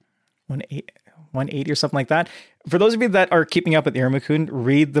 180 or something like that. For those of you that are keeping up with Iruma-kun,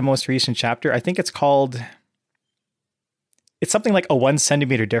 read the most recent chapter. I think it's something like a 1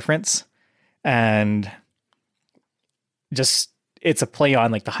 centimeter difference. And just, it's a play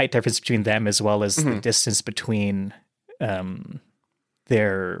on like the height difference between them as well as the distance between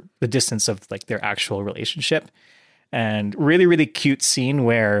the distance of like their actual relationship. And really, really cute scene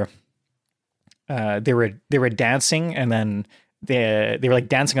where they were dancing, and then they were like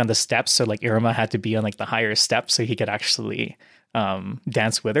dancing on the steps. So like Iruma had to be on like the higher steps so he could actually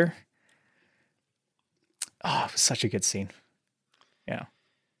dance with her. Oh, it was such a good scene. Yeah.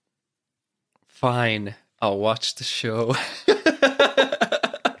 Fine. I'll watch the show.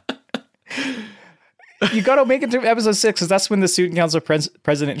 You got to make it to episode 6, because that's when the student council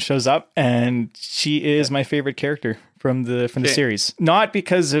president shows up, and she is my favorite character from the series. Not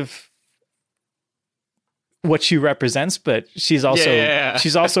because of what she represents, but she's also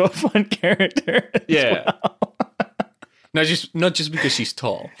a fun character. Yeah. Well. Not just because she's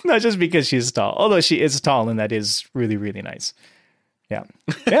tall. Not just because she's tall, although she is tall, and that is really, really nice. Yeah.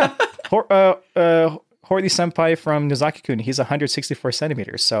 Yeah. Horley Senpai from Nozaki-kun, he's 164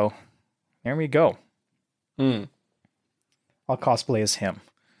 centimeters. So there we go. I'll cosplay as him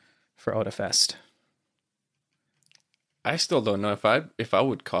for Oda Fest. I still don't know if I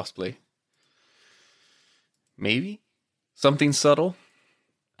would cosplay. Maybe something subtle.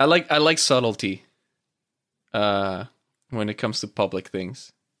 I like subtlety. When it comes to public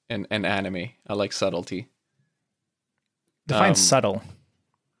things and anime, I like subtlety. Define subtle.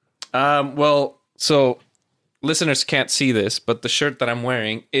 Well, so listeners can't see this, but the shirt that I'm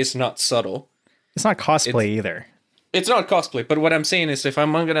wearing is not subtle. It's not cosplay either. It's not cosplay, but what I'm saying is if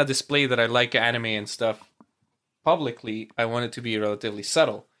I'm going to display that I like anime and stuff publicly, I want it to be relatively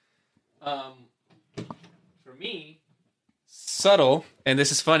subtle. For me, subtle, and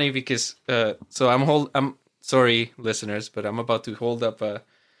this is funny because so I'm sorry, listeners, but I'm about to hold up a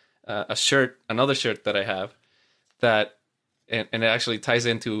shirt, another shirt that I have that, and it actually ties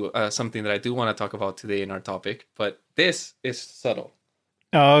into something that I do want to talk about today in our topic, but this is subtle.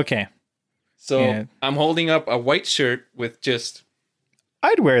 Oh, okay. So yeah. I'm holding up a white shirt with just...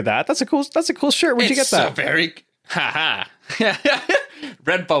 I'd wear that. That's a cool shirt. Where'd you get that? It's very... Haha.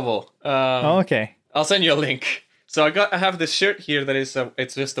 Redbubble. Okay. I'll send you a link. So I have this shirt here that is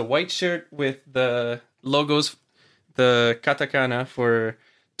it's just a white shirt with the logos, the katakana for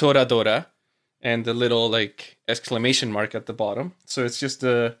Toradora, and the little like exclamation mark at the bottom. So it's just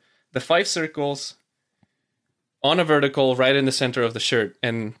the 5 circles on a vertical right in the center of the shirt.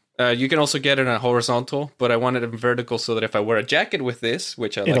 And you can also get it on a horizontal, but I wanted it vertical so that if I wear a jacket with this,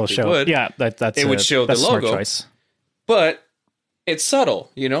 which I likely would, yeah, it would show the logo. Smart choice. But it's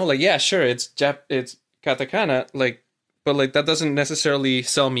subtle, you know. Like, yeah, sure, it's katakana, like, but like that doesn't necessarily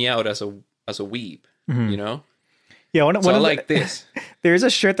sell me out as a weeb, you know. Yeah, I like this. There's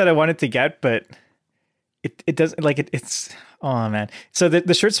a shirt that I wanted to get, but it doesn't like it's. Oh man! So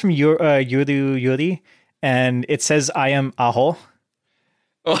the shirt's from Yuri, and it says "I am Aho."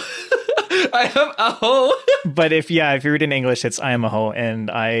 Oh, I am Aho. But if you read it in English, it's "I am Aho," and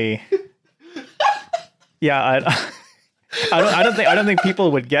I don't think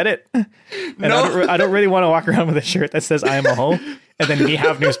people would get it. And no. I don't really want to walk around with a shirt that says "I am Aho," and then me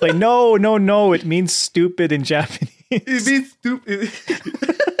have news play. No, it means stupid in Japanese. It means stupid.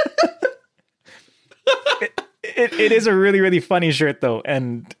 It is a really, really funny shirt though,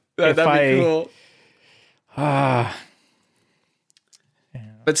 and that'd be cool. Yeah.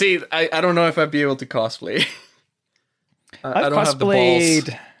 But see, I don't know if I'd be able to cosplay. I don't have the balls.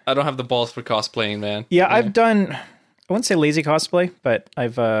 I don't have the balls for cosplaying, man. Yeah, I've done. I wouldn't say lazy cosplay, but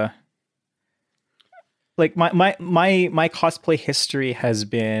I've like my cosplay history has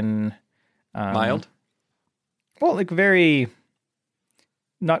been mild. Well, like very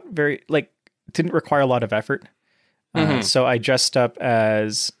not very like didn't require a lot of effort. So I dressed up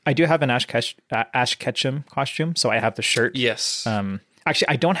as I do have an Ash Ketchum costume, so I have the shirt. Yes. Actually,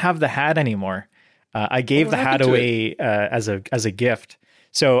 I don't have the hat anymore. I gave the hat away as a gift.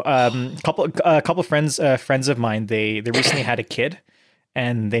 So a couple friends of mine they recently had a kid,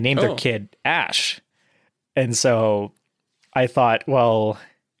 and they named their kid Ash, and so I thought, well,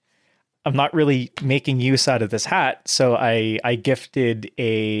 I'm not really making use out of this hat, so I gifted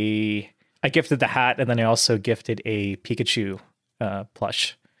the hat, and then I also gifted a Pikachu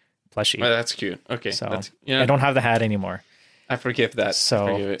plushie. Oh, that's cute. Okay, so I don't have the hat anymore. I forgive that.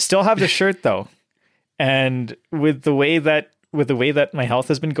 So still have the shirt though, and with the way that my health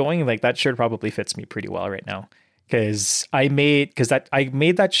has been going, like that shirt probably fits me pretty well right now because I made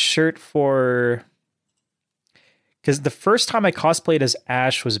that shirt because the first time I cosplayed as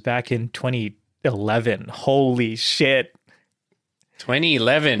Ash was back in 2011. Holy shit.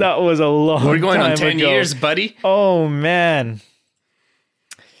 2011. That was a long We're going time on 10 ago. years, buddy. Oh, man.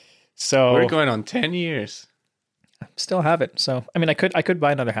 So we're going on 10 years. Still have it. So, I mean, I could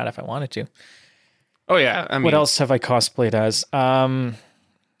buy another hat if I wanted to. Oh, yeah. I mean, what else have I cosplayed as? I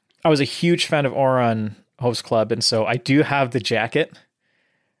was a huge fan of Oran Host Club, and so I do have the jacket.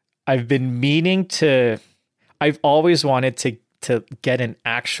 I've been meaning to... I've always wanted to get an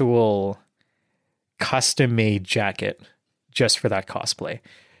actual custom-made jacket just for that cosplay,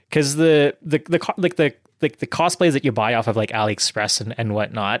 because the cosplays that you buy off of like AliExpress and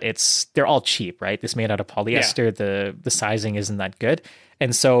whatnot, they're all cheap, right? It's made out of polyester. Yeah. The sizing isn't that good,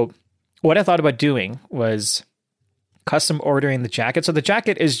 and so what I thought about doing was custom ordering the jacket. So the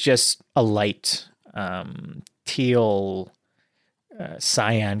jacket is just a light teal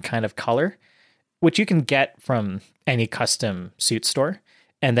cyan kind of color, which you can get from any custom suit store.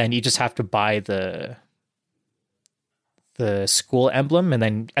 And then you just have to buy the school emblem. And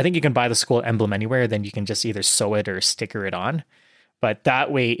then I think you can buy the school emblem anywhere. Then you can just either sew it or sticker it on. But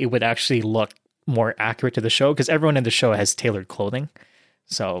that way it would actually look more accurate to the show because everyone in the show has tailored clothing.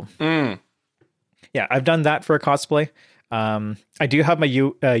 So yeah, I've done that for a cosplay. I do have my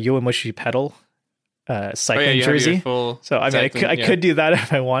Yowamushi pedal cycling jersey. So I mean, I could do that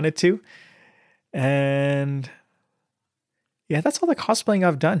if I wanted to. And yeah, that's all the cosplaying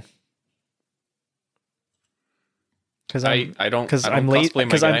I've done. Because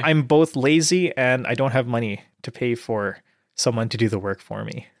I'm both lazy and I don't have money to pay for someone to do the work for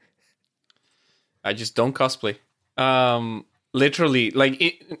me. I just don't cosplay. Literally,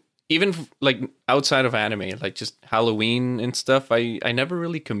 even like outside of anime, like just Halloween and stuff. I never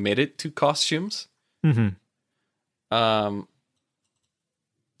really committed to costumes. Mm-hmm.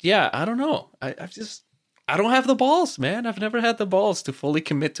 Yeah, I don't know. I don't have the balls, man. I've never had the balls to fully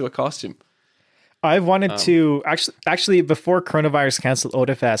commit to a costume. I wanted to actually before coronavirus canceled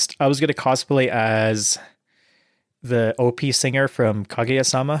Otafest, I was going to cosplay as the OP singer from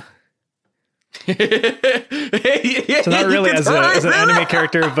Kaguya-sama. So not really as an anime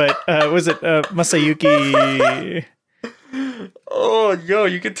character, but was it Masayuki? Oh, yo,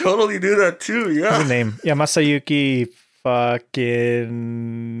 you could totally do that too. Yeah, what's the name? Yeah, Masayuki.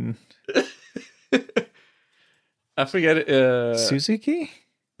 Fucking I forget it. Suzuki,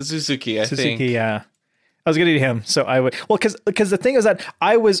 I think. Yeah, I was gonna do him. So I would because the thing is that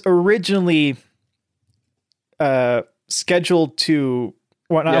I was originally scheduled to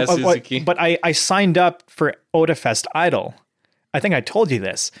Suzuki. but I signed up for Otafest Idol. I think I told you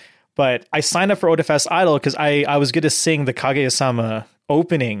this, but I signed up for Otafest Idol because I was going to sing the Kaguya-sama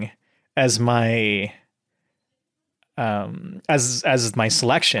opening as my as my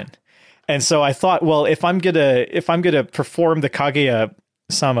selection. And so I thought, well, if I'm gonna perform the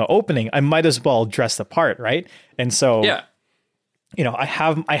Kaguya-sama opening, I might as well dress the part, right? And so yeah, I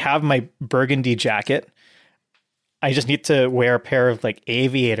have my burgundy jacket. I just need to wear a pair of like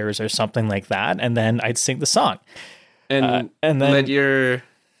aviators or something like that, and then I'd sing the song. And then let your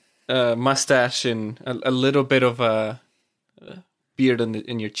mustache and a little bit of a beard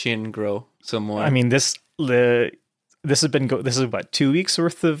in your chin grow some more. I mean, this is what 2 weeks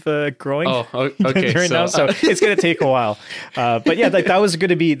worth of growing. Oh, okay. right now, so it's gonna take a while. But yeah, like that was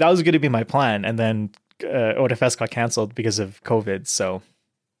gonna be my plan, and then Otafest got canceled because of COVID. So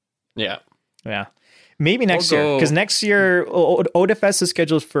yeah. Maybe next year, because next year Otafest is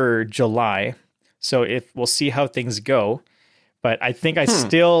scheduled for July. So if we'll see how things go, but I think I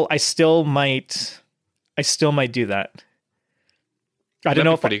still might do that. I don't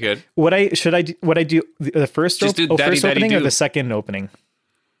know if pretty good. Would I do the first opening or the second opening?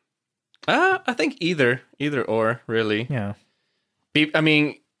 I think either or really. Yeah. I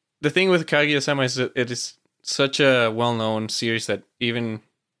mean, the thing with Kaguya-sama is that it is such a well-known series that even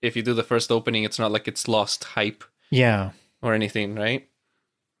if you do the first opening, it's not like it's lost hype Yeah. or anything, right?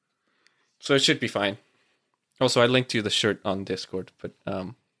 So it should be fine. Also, I linked you the shirt on Discord, but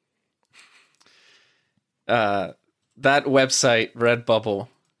that website, Redbubble,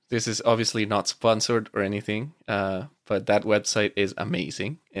 this is obviously not sponsored or anything, but that website is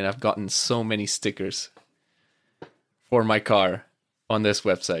amazing, and I've gotten so many stickers for my car on this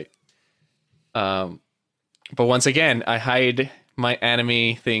website. But once again, I hide my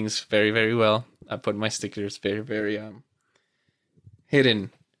anime things very, very well. I put my stickers very, very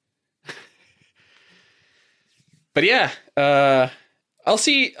hidden. But yeah, I'll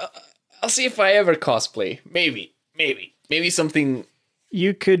see if I ever cosplay. Maybe something.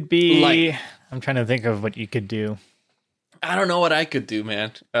 You could be. Like- I'm trying to think of what you could do. I don't know what I could do,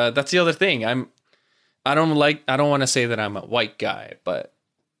 man. That's the other thing. I don't want to say that I'm a white guy, but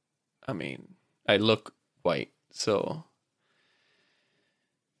I mean, I look white, so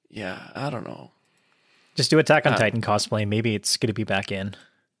yeah, I don't know. Just do Attack on Titan cosplay. Maybe it's going to be back in.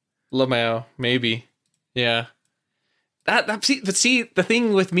 Lamau, maybe. Yeah. But see, the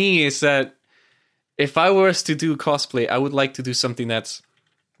thing with me is that if I was to do cosplay, I would like to do something that's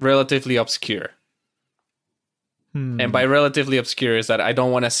relatively obscure. And by relatively obscure is that I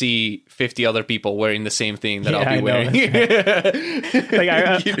don't want to see 50 other people wearing the same thing that I'll be wearing.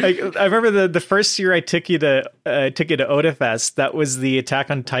 I remember the first year I took you to Odafest. That was the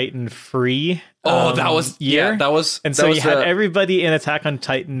Attack on Titan free. That was year. Yeah, that was. And that so was you had everybody in Attack on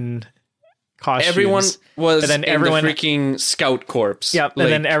Titan costumes. Everyone was and then in everyone, the freaking Scout Corps. Yeah,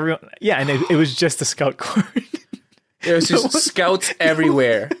 and then everyone. Yeah, and it was just the Scout Corps. There was just scouts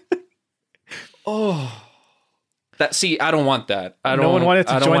everywhere. Oh. I don't want that. No one wanted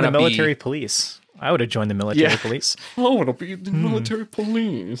to join the military police. I would have joined the military police. I want to be the military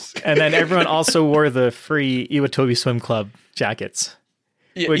police. And then everyone also wore the free Iwatobi Swim Club jackets.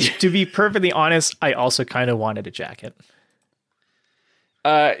 Which, to be perfectly honest, I also kind of wanted a jacket.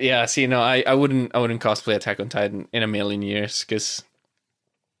 Yeah. See, no, I wouldn't cosplay Attack on Titan in a million years because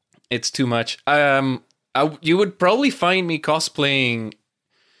it's too much. You would probably find me cosplaying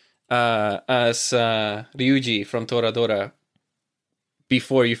as Ryuji from Toradora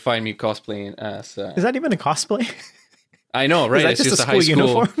before you find me cosplaying as. Is that even a cosplay? I know, right? It's just a school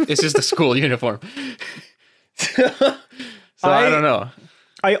uniform. It's just a school uniform. So I don't know.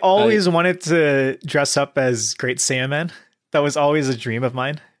 I always wanted to dress up as Great Saiyaman. That was always a dream of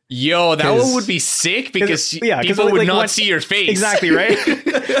mine. Yo, that one would be sick because people would not see your face. Exactly, right?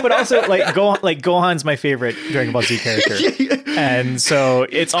 But also, Gohan's my favorite Dragon Ball Z character, and so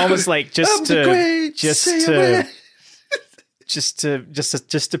it's almost like just to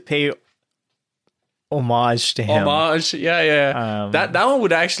pay homage to him. Yeah. That one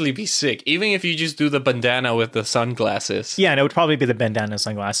would actually be sick, even if you just do the bandana with the sunglasses. Yeah, and it would probably be the bandana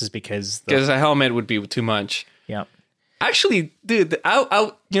sunglasses because a helmet would be too much. Yeah. Actually, dude,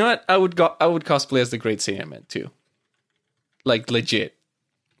 I you know what? I would cosplay as the Great Saiyaman too. Like legit.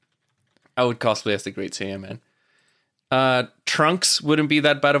 I would cosplay as the Great Saiyaman. Trunks wouldn't be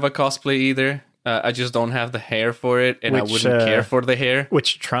that bad of a cosplay either. I just don't have the hair for it, and I wouldn't care for the hair.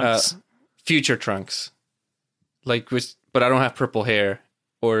 Which Trunks? Future Trunks. But I don't have purple hair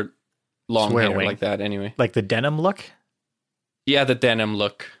or long hair like that anyway. Like the denim look? Yeah, the denim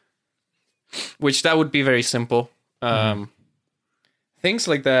look. Which that would be very simple. Things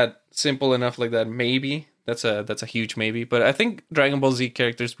like that, simple enough like that, maybe. That's a huge maybe. But I think Dragon Ball Z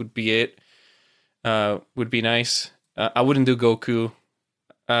characters would be it. Would be nice. I wouldn't do Goku.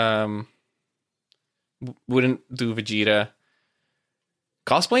 Wouldn't do Vegeta.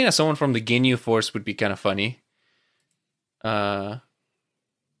 Cosplaying as someone from the Ginyu Force would be kind of funny. I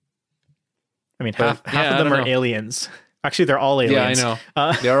mean, half of them are aliens. Actually, they're all aliens. Yeah,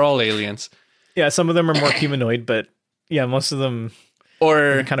 I know. They're all aliens. Yeah, some of them are more humanoid, but yeah, most of them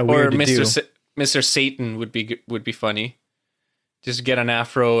are kind of weird. Or Mr. Satan would be funny. Just get an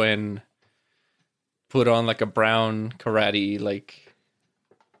afro and put on like a brown karate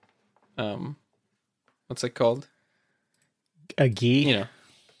what's it called? A gi? You know.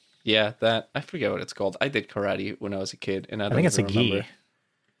 Yeah, that I forget what it's called. I did karate when I was a kid, and I think it's a gi.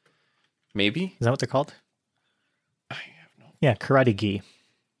 Maybe? Is that what they're called? I have no. Yeah, karate gi.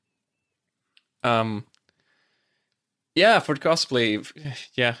 Yeah, for cosplay,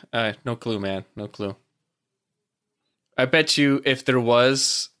 yeah, no clue, man, no clue. I bet you if there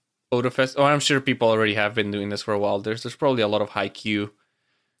was Odafest, I'm sure people already have been doing this for a while. There's probably a lot of Haikyuu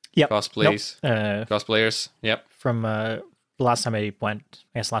cosplayers. Yep. From the last time I went,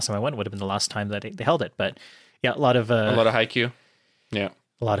 I guess last time I went would have been the last time that they held it, but yeah, a lot of Haikyuu. Yeah,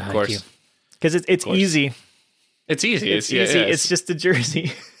 a lot of Haikyuu because it's easy. It's easy. It's easy. It's just a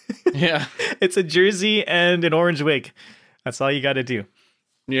jersey. Yeah. It's a jersey and an orange wig. That's all you got to do.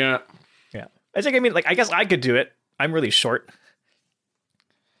 Yeah. Yeah. I guess I could do it. I'm really short.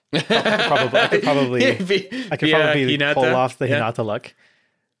 I could probably Hinata. pull off the Hinata look.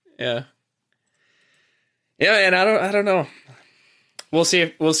 Yeah. Yeah, and I don't know. We'll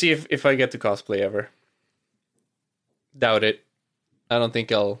see if I get to cosplay ever. Doubt it. I don't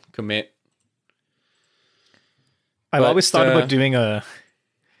think I'll commit. I've always thought about doing a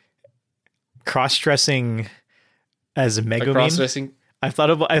cross-dressing as a Megumin. Cross-dressing. I've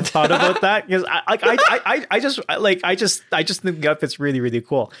thought about that because I just think it's really, really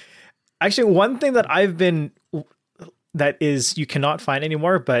cool. Actually, one thing that is you cannot find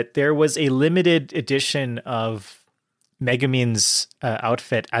anymore, but there was a limited edition of Megumin's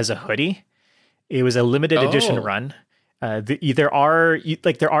outfit as a hoodie. It was a limited edition run. There are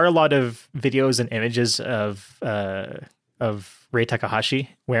a lot of videos and images of Rei Takahashi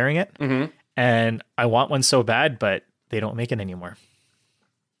wearing it, and I want one so bad, but they don't make it anymore.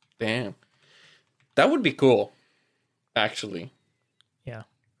 Damn, that would be cool. Actually, yeah,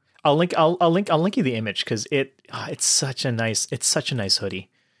 I'll link you the image because it's such a nice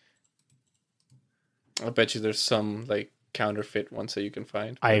hoodie. I bet you there's some like counterfeit ones that you can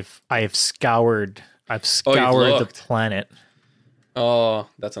find. I've scoured the planet. Oh,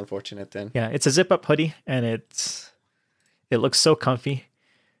 that's unfortunate then. Yeah, it's a zip up hoodie and it looks so comfy.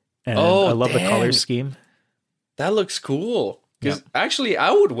 And I love the color scheme. That looks cool. Because actually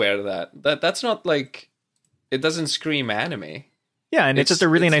I would wear that. That's not like, it doesn't scream anime. Yeah, and it's just a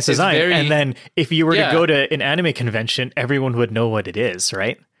really nice design. And then if you were to go to an anime convention, everyone would know what it is,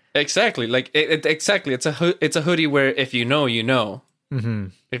 right? Exactly. Like exactly. It's a hoodie where if you know, you know. Mm-hmm.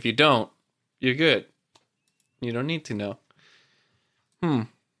 If you don't, you're good. You don't need to know.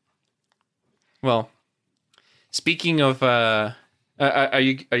 Well, speaking of, are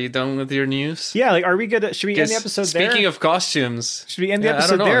you done with your news? Yeah. Like, are we good? Should we end the episode there? Speaking of costumes, should we end the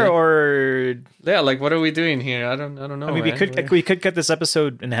episode there, or like what are we doing here? I don't know. I mean, we could cut this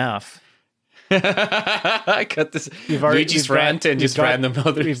episode in half. I cut this. Luigi's rant and just random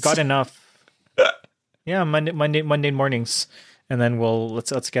others. We've got enough. Yeah, Monday mornings, and then we'll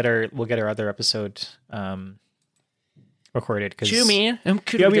get our other episode recorded. We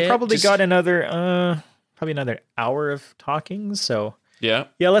probably got another hour of talking. So yeah,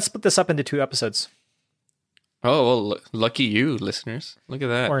 let's split this up into 2 episodes. Oh well, lucky you, listeners. Look at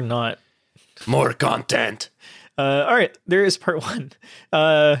that. Or not. More content. All right, there is part 1.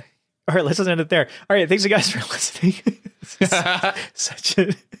 All right, let's just end it there. All right, thanks you guys for listening.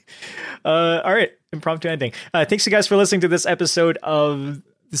 All right, impromptu ending. Thanks you guys for listening to this episode of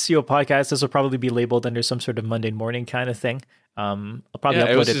the CO podcast. This will probably be labeled under some sort of Monday morning kind of thing. I'll probably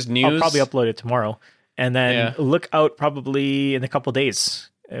upload it tomorrow, and then look out probably in a couple days.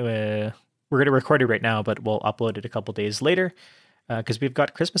 We're going to record it right now, but we'll upload it a couple days later because we've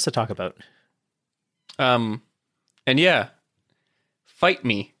got Christmas to talk about. And yeah, fight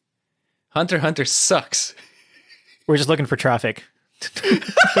me. Hunter x Hunter sucks. We're just looking for traffic.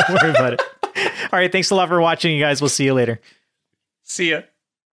 Don't worry about it. All right, thanks a lot for watching, you guys. We'll see you later. See ya.